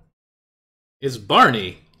is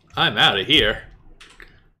Barney. I'm out of here.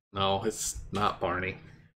 No, it's not Barney.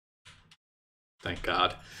 Thank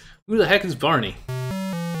God. Who the heck is Barney?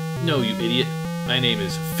 No, you idiot. My name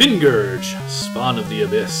is Fingurge, spawn of the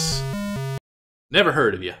abyss. Never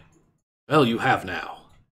heard of you. Well, you have now.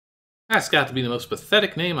 That's got to be the most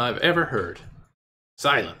pathetic name I've ever heard.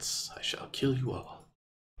 Silence. I shall kill you all.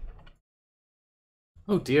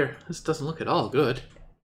 Oh dear, this doesn't look at all good.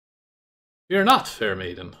 Fear not, fair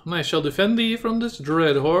maiden. I shall defend thee from this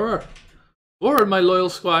dread horror. Forward, my loyal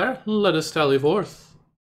squire, let us sally forth.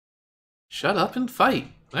 Shut up and fight.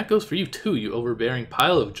 That goes for you too, you overbearing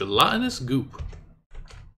pile of gelatinous goop.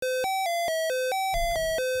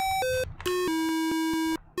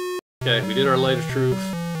 Okay, we did our light of truth,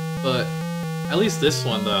 but at least this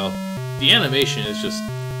one, though, the animation is just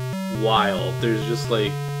wild. There's just,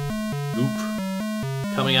 like, goop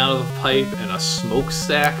coming out of the pipe and a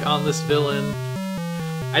smokestack on this villain.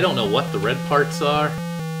 I don't know what the red parts are.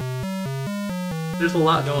 There's a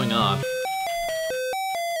lot going on.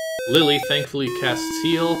 Lily thankfully casts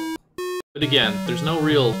heal, but again, there's no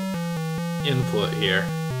real input here.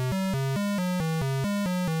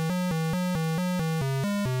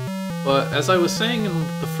 But as I was saying in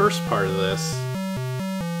the first part of this,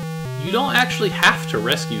 you don't actually have to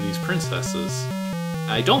rescue these princesses.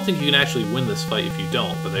 I don't think you can actually win this fight if you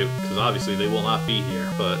don't, but because obviously they will not be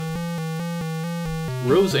here, but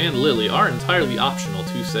Rose and Lily are entirely optional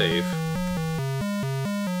to save.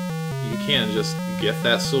 You can just get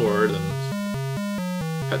that sword and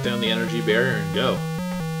cut down the energy barrier and go.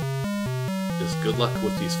 Just good luck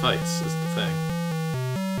with these fights is the thing.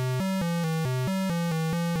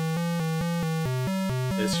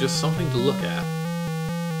 It's just something to look at.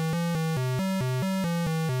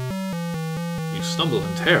 You stumble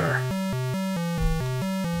in terror.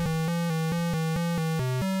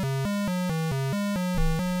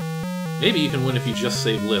 Maybe you can win if you just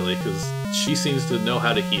save Lily, because she seems to know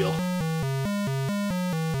how to heal.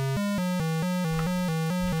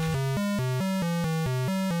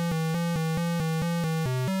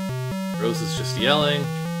 Rose is just yelling.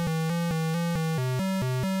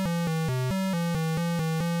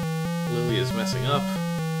 Lily is messing up.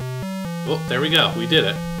 Oh, there we go. We did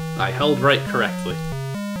it. I held right correctly.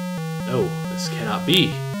 No, this cannot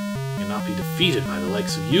be. I cannot be defeated by the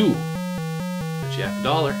likes of you. Bet you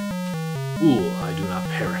 $1. Fool, I do not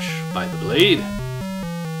perish by the blade.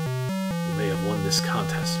 You may have won this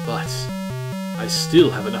contest, but I still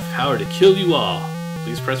have enough power to kill you all.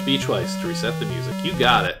 Please press B twice to reset the music. You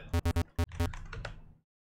got it.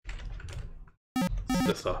 It's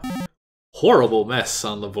just a horrible mess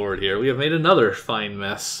on the board here. We have made another fine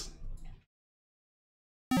mess.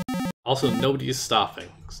 Also, nobody is stopping.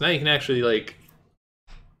 So now you can actually, like,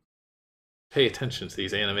 pay attention to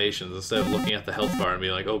these animations instead of looking at the health bar and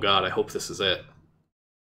being like, oh god, I hope this is it.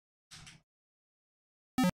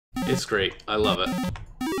 It's great. I love it.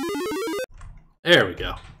 There we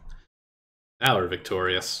go. Now we're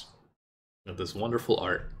victorious. With this wonderful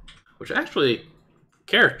art. Which actually,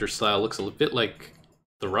 character style looks a bit like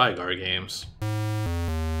the Rygar games.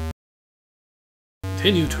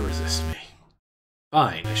 Continue to resist me.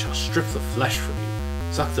 Fine, I shall strip the flesh from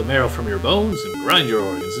you, suck the marrow from your bones, and grind your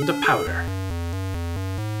organs into powder.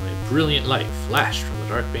 A brilliant light flashed from the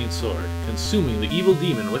Darkbane sword, consuming the evil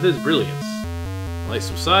demon with his brilliance. The light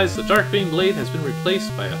subsides, the Darkbane blade has been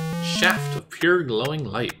replaced by a shaft of pure glowing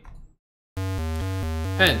light.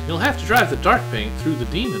 Penn, you'll have to drive the Darkbane through the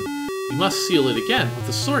demon. You must seal it again with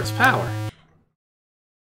the sword's power.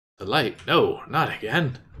 The light, no, not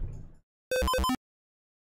again.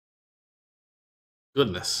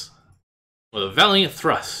 Goodness. With a valiant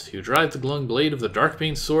thrust, you drive the glowing blade of the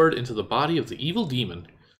Darkbane sword into the body of the evil demon.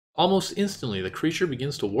 Almost instantly, the creature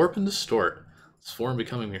begins to warp and distort, its form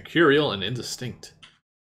becoming mercurial and indistinct.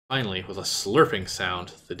 Finally, with a slurping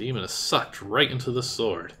sound, the demon is sucked right into the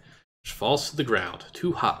sword, which falls to the ground,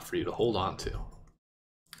 too hot for you to hold on to.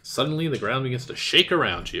 Suddenly, the ground begins to shake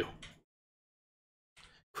around you.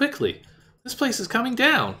 Quickly! This place is coming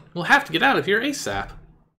down! We'll have to get out of here ASAP!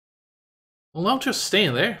 Well, don't just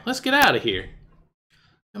stand there. Let's get out of here.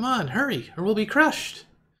 Come on, hurry, or we'll be crushed.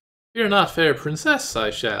 Fear not, fair princess, I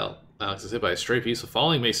shall. Alex is hit by a stray piece of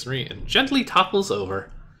falling masonry and gently topples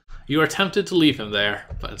over. You are tempted to leave him there,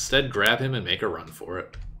 but instead grab him and make a run for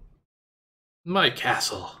it. My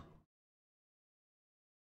castle.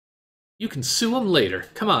 You can sue him later.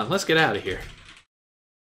 Come on, let's get out of here.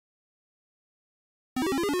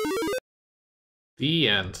 The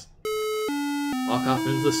end. Walk off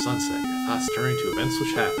into the sunset, your thoughts turning to events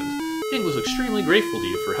which happened. King was extremely grateful to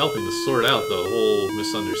you for helping to sort out the whole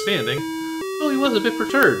misunderstanding, though he was a bit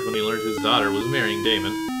perturbed when he learned his daughter was marrying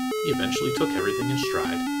Daimon. He eventually took everything in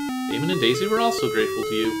stride. Daimon and Daisy were also grateful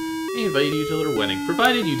to you, and invited you to their wedding,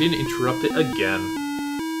 provided you didn't interrupt it again.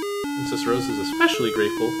 Princess Rose is especially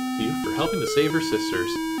grateful to you for helping to save her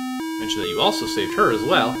sisters. Mentioned that you also saved her as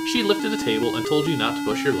well. She lifted a table and told you not to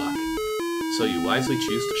push your luck. So you wisely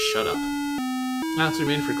choose to shut up. Alex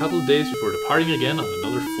remained for a couple of days before departing again on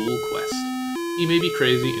another fool quest. He may be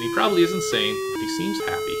crazy, and he probably is insane, but he seems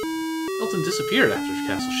happy. Milton disappeared after his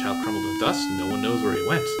castle shell crumbled in dust, no one knows where he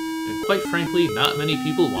went, and quite frankly, not many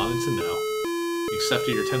people wanted to know. You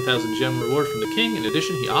accepted your 10,000 gem reward from the king. In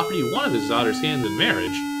addition, he offered you one of his daughter's hands in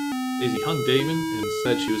marriage. Daisy hung Daimon and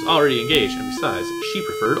said she was already engaged, and besides, she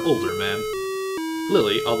preferred older men.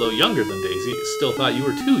 Lily, although younger than Daisy, still thought you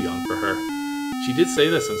were too young for her. She did say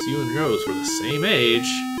that since you and Rose were the same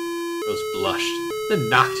age. Rose blushed, then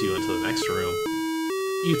knocked you into the next room.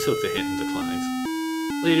 You took the hint and declined.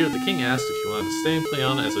 Later, the king asked if you wanted to stay in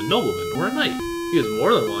Playana as a nobleman or a knight. He was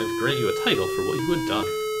more than willing to grant you a title for what you had done.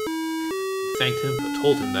 You thanked him, but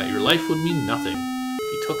told him that your life would mean nothing if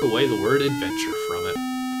he took away the word adventure from it.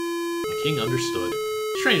 The king understood.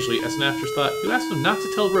 Strangely, as an afterthought, you asked him not to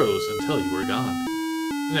tell Rose until you were gone.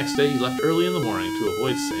 The next day, you left early in the morning to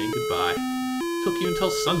avoid saying goodbye. It took you until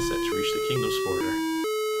sunset to reach the kingdom's border.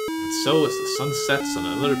 And so, as the sun sets on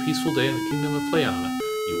another peaceful day in the kingdom of Playana,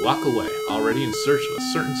 you walk away, already in search of a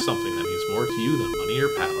certain something that means more to you than money or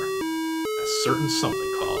power. A certain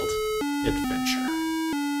something called adventure.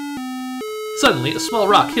 Suddenly, a small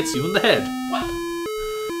rock hits you in the head. What?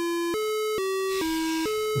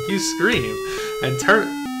 You scream and turn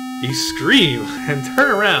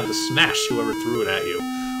around to smash whoever threw it at you,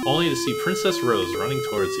 only to see Princess Rose running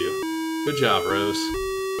towards you. Good job, Rose.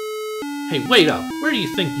 Hey, wait up! Where do you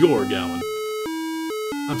think you're going?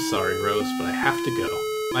 I'm sorry, Rose, but I have to go.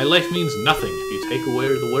 My life means nothing if you take away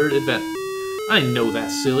the word event. I know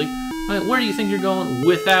that's silly. Where do you think you're going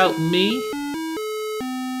without me?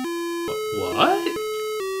 What?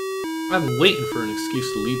 I've been waiting for an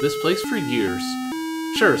excuse to leave this place for years.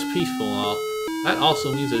 Sure, it's peaceful and all. That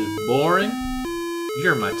also means it's boring.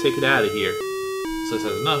 You're my ticket out of here. So this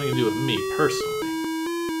has nothing to do with me personally.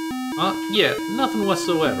 Yeah, nothing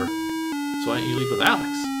whatsoever. So why don't you leave with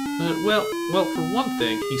Alex? Well, for one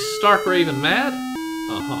thing, he's stark raving mad.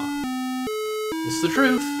 It's the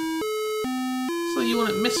truth. So you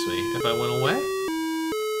wouldn't miss me if I went away?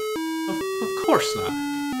 Of course not.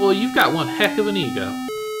 Well, you've got one heck of an ego.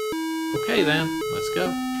 Okay then, let's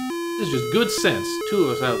go. This is just good sense. Two of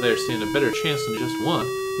us out there stand a better chance than just one.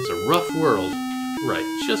 It's a rough world. Right,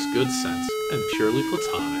 just good sense. And purely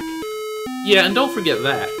platonic. Yeah, and don't forget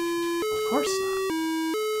that. Of course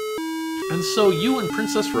not. And so you and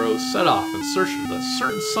Princess Rose set off in search of the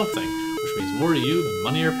certain something, which means more to you than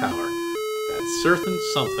money or power. That certain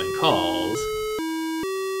something called...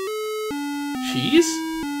 cheese?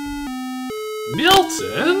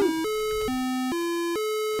 Milton?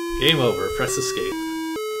 Game over. Press escape.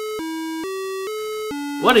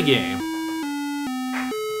 What a game.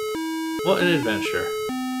 What an adventure.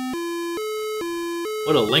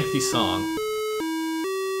 What a lengthy song.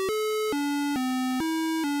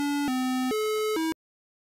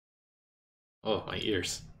 Oh, my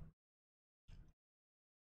ears.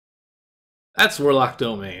 That's Warlock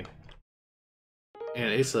Domain.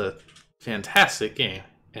 And it's a fantastic game.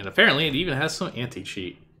 And apparently it even has some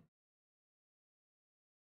anti-cheat.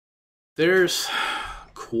 There's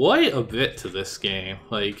quite a bit to this game.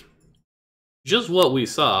 Like, just what we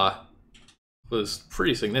saw was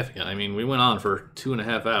pretty significant. I mean, we went on for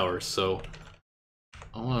 2.5 hours, so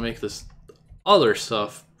I want to make this other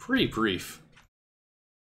stuff pretty brief.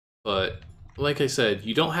 But, like I said,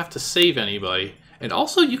 you don't have to save anybody. And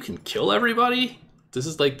also, you can kill everybody. This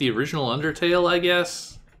is like the original Undertale, I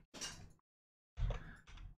guess.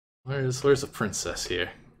 Where's the princess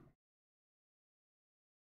here?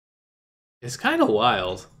 It's kind of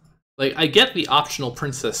wild. Like, I get the optional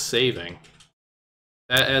princess saving.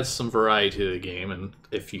 That adds some variety to the game, and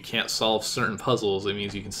if you can't solve certain puzzles, it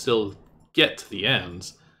means you can still get to the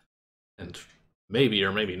ends. And maybe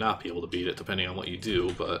or maybe not be able to beat it, depending on what you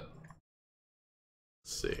do, but...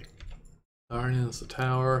 Let's see. Guardians, the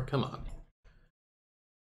tower, come on.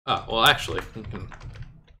 Ah, well actually, we can...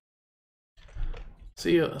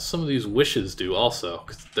 see some of these wishes do also,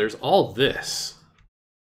 because there's all this.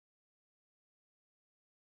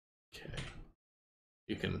 Okay.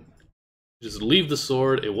 You can just leave the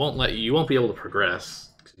sword, it won't let you, you won't be able to progress,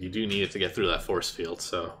 because you do need it to get through that force field,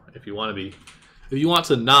 so if you want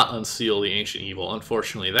to not unseal the ancient evil,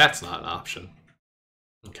 unfortunately that's not an option.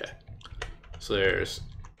 Okay. So there's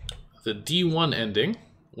the D1 ending,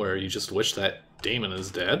 where you just wish that Daimon is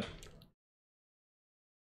dead.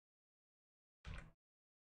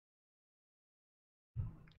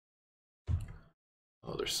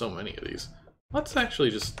 Oh, there's so many of these. Let's actually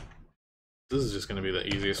just... This is just going to be the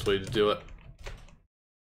easiest way to do it.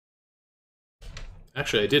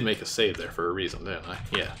 Actually, I did make a save there for a reason, didn't I?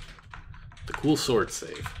 Yeah. The cool sword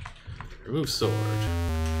save. Remove sword.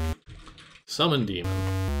 Summon demon.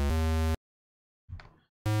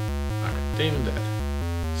 Alright, Daimon dead.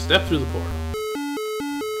 Step through the portal.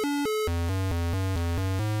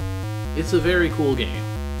 It's a very cool game.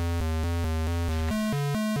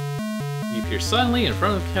 You appear suddenly in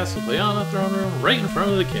front of the Castlevania throne room, right in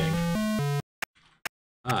front of the king.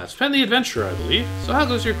 Ah, it's Penn the Adventurer, I believe. So how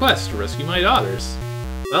goes your quest to rescue my daughters?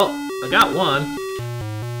 Well, I got one.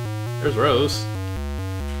 There's Rose.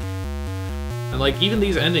 And like, even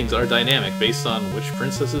these endings are dynamic based on which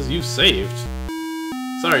princesses you saved.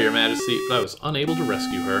 Sorry, Your Majesty, but I was unable to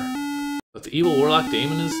rescue her. But the evil Warlock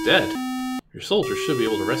Domain is dead. Your soldiers should be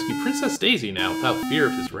able to rescue Princess Daisy now without fear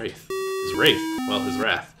of his wrath. His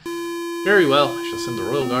wrath. Very well, I shall send the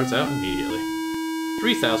royal guards out immediately.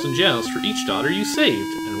 3,000 gems for each daughter you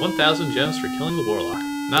saved, and 1,000 gems for killing the warlock.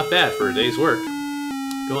 Not bad for a day's work.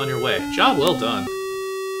 Go on your way. Job well done.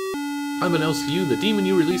 Unbeknownst to you, the demon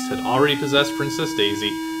you released had already possessed Princess Daisy.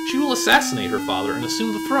 She will assassinate her father and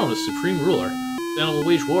assume the throne as supreme ruler. Then it will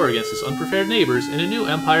wage war against his unprepared neighbors, and a new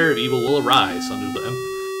empire of evil will arise under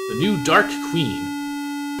the new Dark Queen.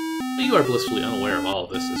 But you are blissfully unaware of all of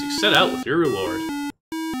this as you set out with your reward.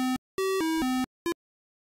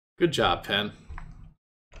 Good job, Penn.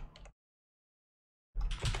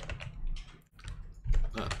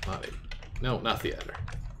 No, not the editor.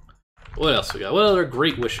 What else we got? What other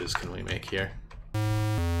great wishes can we make here?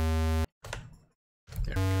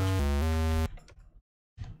 There we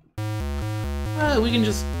go. We can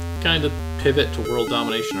just kind of pivot to world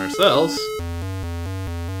domination ourselves.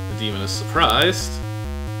 The demon is surprised.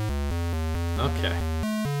 Okay.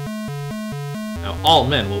 Now all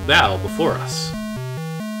men will bow before us.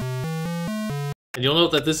 And you'll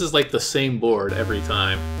note that this is like the same board every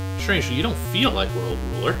time. Strangely, you don't feel like world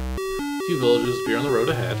ruler. A few villagers appear on the road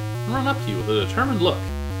ahead and run up to you with a determined look.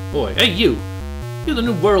 Boy, hey you! You're the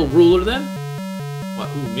new world ruler then? What,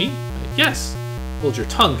 who, me? Yes! Hold your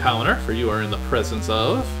tongue, commoner, for you are in the presence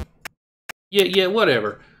of... Yeah,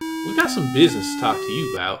 whatever. We got some business to talk to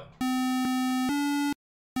you about.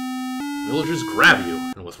 Villagers grab you,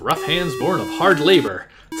 and with rough hands born of hard labor,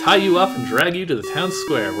 tie you up and drag you to the town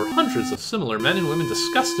square, where hundreds of similar men and women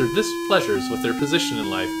discuss their displeasures with their position in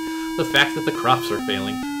life, the fact that the crops are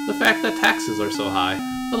failing, the fact that taxes are so high,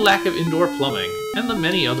 the lack of indoor plumbing, and the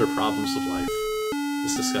many other problems of life.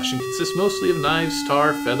 This discussion consists mostly of knives,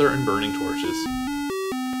 tar, feather, and burning torches.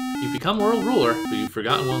 You've become world ruler, but you've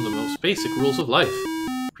forgotten one of the most basic rules of life.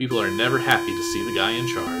 People are never happy to see the guy in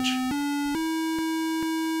charge.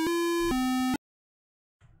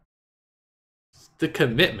 The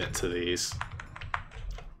commitment to these.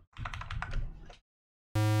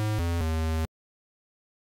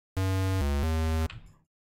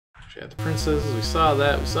 She had the princesses, we saw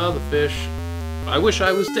that, we saw the fish. I wish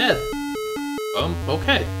I was dead.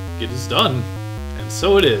 Okay, it is done. And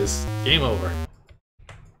so it is. Game over.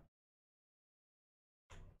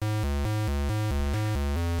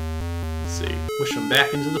 Let's see, wish him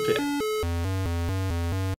back into the pit.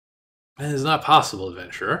 That is not possible,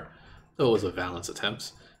 adventurer, though it was a valiant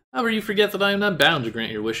attempt. However, you forget that I am not bound to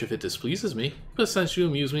grant your wish if it displeases me, but since you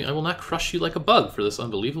amuse me, I will not crush you like a bug for this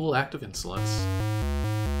unbelievable act of insolence.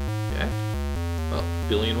 Okay. Well,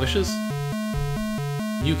 billion wishes?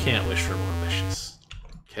 You can't wish for more wishes.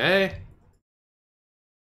 Okay.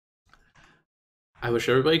 I wish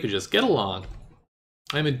everybody could just get along.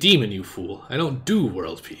 I'm a demon, you fool. I don't do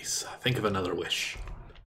world peace. Think of another wish.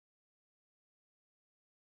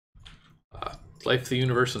 Life, the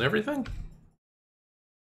universe, and everything?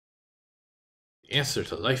 The answer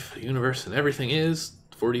to life, the universe, and everything is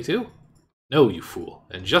 42? No, you fool.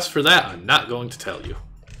 And just for that, I'm not going to tell you.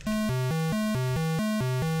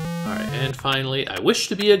 Alright, and finally, I wish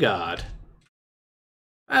to be a god.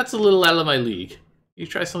 That's a little out of my league. You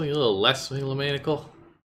try something a little less megalomaniacal?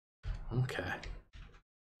 Okay.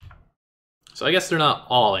 So I guess they're not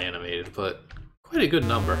all animated, but quite a good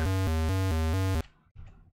number.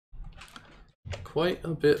 Quite a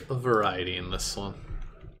bit of variety in this one.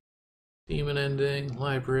 Demon ending,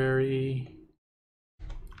 library.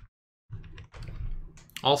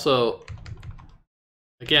 Also,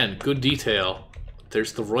 again, good detail.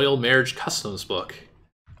 There's the Royal Marriage Customs book.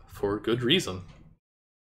 For good reason.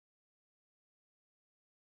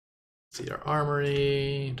 Let's see, our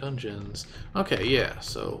armory, dungeons. Okay, yeah,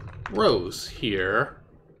 so Rose here.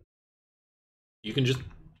 You can just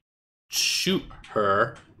shoot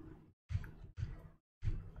her.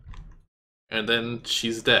 And then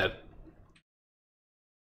she's dead.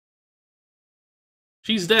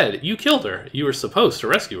 She's dead. You killed her. You were supposed to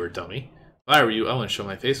rescue her, dummy. If I were you, I wouldn't show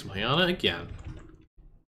my face with Hyana again.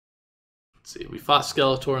 Let's see, we fought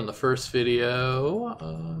Skeletor in the first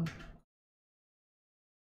video.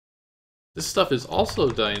 This stuff is also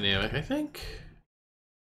dynamic, I think.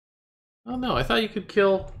 Oh no, I thought you could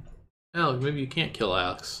kill Alex. Maybe you can't kill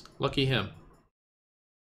Alex. Lucky him.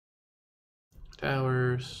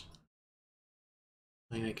 Towers.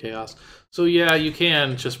 Chaos. So yeah, you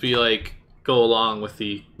can just be like, go along with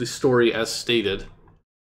the story as stated.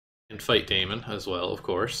 And fight Daimon as well, of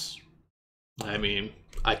course. I mean,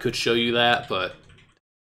 I could show you that, but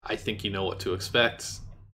I think you know what to expect.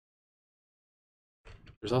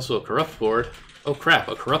 There's also a corrupt board. Oh crap,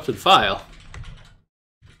 a corrupted file.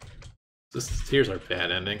 Here's our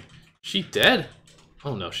bad ending. She dead?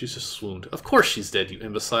 Oh no, she's just swooned. Of course she's dead, you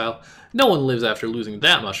imbecile. No one lives after losing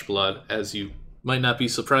that much blood, as you might not be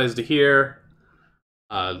surprised to hear.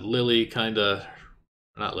 Lily kinda...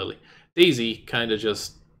 Not Lily. Daisy kinda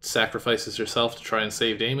just sacrifices herself to try and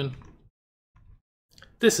save Daimon.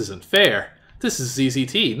 This isn't fair. This is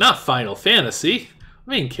ZZT, not Final Fantasy.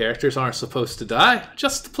 Main characters aren't supposed to die,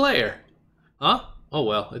 just the player. Huh? Oh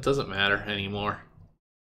well, it doesn't matter anymore.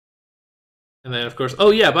 And then of course, oh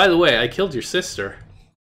yeah, by the way, I killed your sister.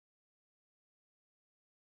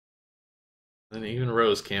 And even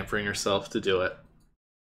Rose can't bring herself to do it.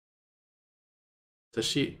 Does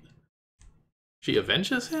she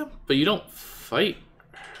avenges him? But you don't fight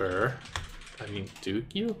her. I mean, do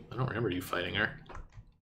you? I don't remember you fighting her.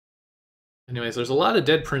 Anyways, there's a lot of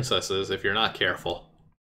dead princesses if you're not careful.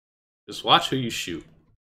 Just watch who you shoot.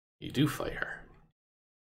 You do fight her.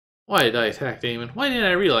 Why did I attack Daimon? Why didn't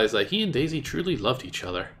I realize that he and Daisy truly loved each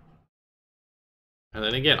other? And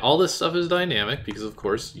then again, all this stuff is dynamic because, of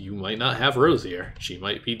course, you might not have Rose here. She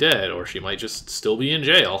might be dead, or she might just still be in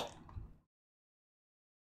jail.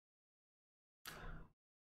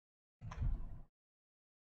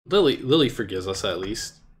 Lily forgives us, at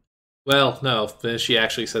least. Well, no, then she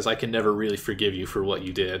actually says, I can never really forgive you for what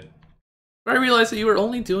you did. But I realized that you were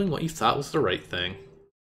only doing what you thought was the right thing.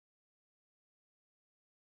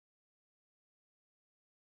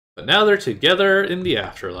 But now they're together in the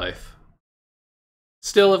afterlife.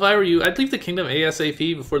 Still, if I were you, I'd leave the kingdom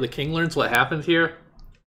ASAP before the king learns what happened here.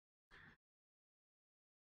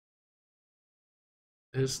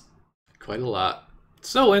 There's quite a lot.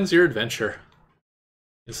 So ends your adventure.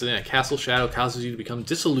 Incident at Castle Shadow causes you to become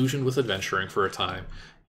disillusioned with adventuring for a time.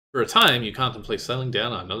 For a time, you contemplate settling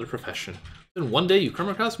down on another profession. Then one day you come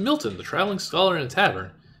across Milton, the traveling scholar in a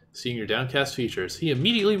tavern. Seeing your downcast features, he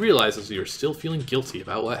immediately realizes you are still feeling guilty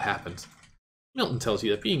about what happened. Milton tells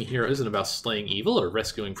you that being a hero isn't about slaying evil or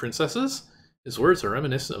rescuing princesses. His words are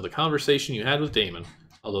reminiscent of the conversation you had with Daimon,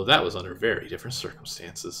 although that was under very different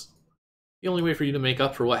circumstances. The only way for you to make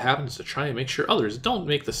up for what happened is to try and make sure others don't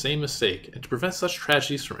make the same mistake, and to prevent such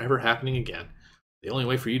tragedies from ever happening again. The only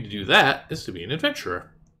way for you to do that is to be an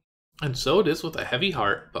adventurer. And so it is with a heavy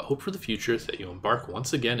heart, but hope for the future, that you embark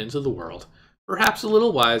once again into the world. Perhaps a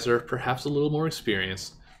little wiser, perhaps a little more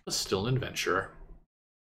experienced, but still an adventurer.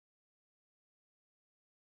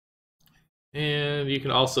 And you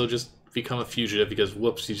can also just become a fugitive because,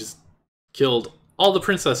 whoops, you just killed all the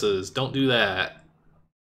princesses. Don't do that.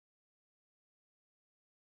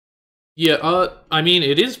 Yeah, I mean,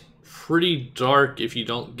 it is pretty dark if you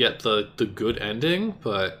don't get the good ending,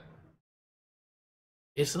 but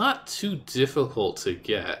it's not too difficult to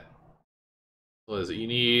get. What is it? You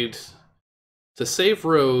need... To save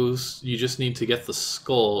Rose, you just need to get the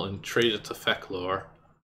skull and trade it to Feclor.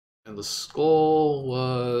 And the skull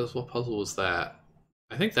was... What puzzle was that?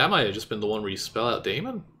 I think that might have just been the one where you spell out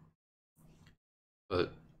Daimon?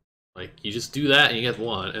 But, like, you just do that and you get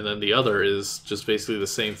one, and then the other is just basically the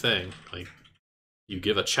same thing. Like, you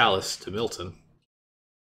give a chalice to Milton.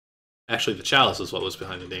 Actually, the chalice is what was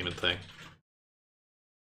behind the Daimon thing.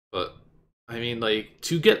 But, I mean, like,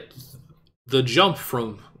 to get the jump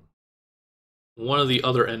from one of the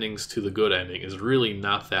other endings to the good ending is really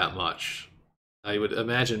not that much. I would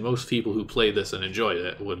imagine most people who played this and enjoyed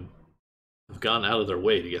it would have gone out of their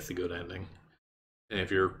way to get the good ending. And if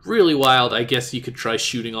you're really wild, I guess you could try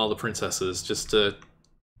shooting all the princesses just to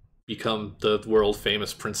become the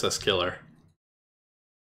world-famous princess killer.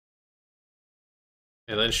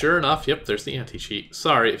 And then sure enough, yep, there's the anti-cheat.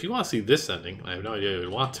 Sorry, if you want to see this ending, I have no idea you would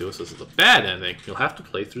want to, if this is a bad ending, you'll have to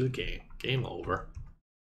play through the game. Game over.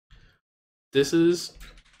 This is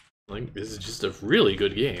just a really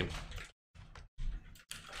good game.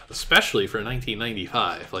 Especially for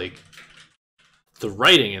 1995. Like, the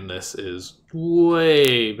writing in this is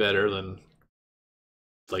way better than,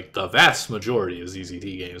 like, the vast majority of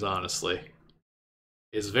ZZT games, honestly.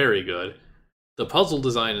 It's very good. The puzzle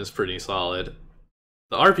design is pretty solid.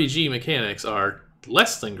 The RPG mechanics are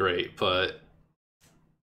less than great, but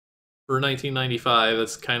for 1995,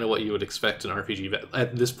 that's kind of what you would expect an RPG.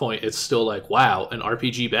 At this point, it's still like, wow, an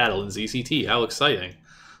RPG battle in ZZT, how exciting.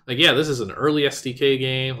 Like, yeah, this is an early SDK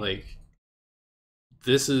game. Like,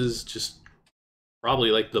 this is just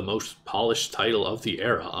probably like the most polished title of the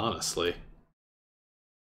era, honestly.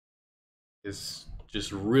 It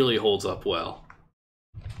just really holds up well.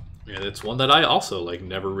 And it's one that I also, like,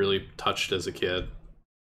 never really touched as a kid.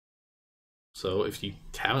 So if you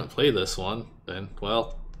haven't played this one, then,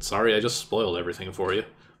 well, sorry I just spoiled everything for you.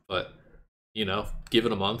 But, you know, give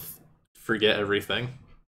it a month, forget everything,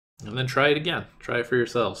 and then try it again. Try it for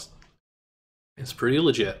yourselves. It's pretty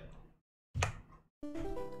legit.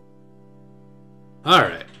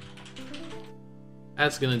 Alright.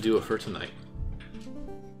 That's gonna do it for tonight.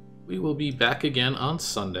 We will be back again on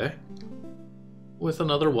Sunday with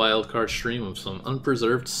another wildcard stream of some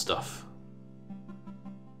unpreserved stuff.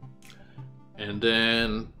 And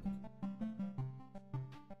then...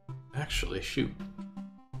 Actually, shoot.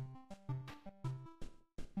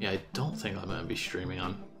 Yeah, I don't think I'm going to be streaming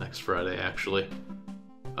on next Friday, actually.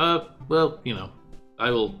 Well, you know,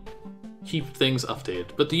 I will keep things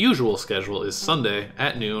updated. But the usual schedule is Sunday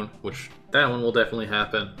at noon, which that one will definitely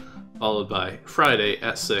happen, followed by Friday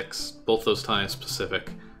at 6, both those times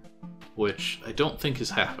Pacific, which I don't think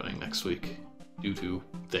is happening next week due to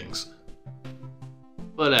things.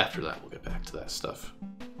 But after that, we'll get back to that stuff.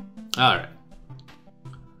 Alright.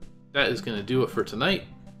 That is going to do it for tonight.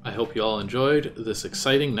 I hope you all enjoyed this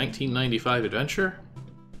exciting 1995 adventure.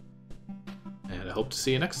 And I hope to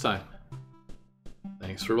see you next time.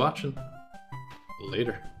 Thanks for watching.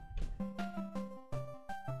 Later.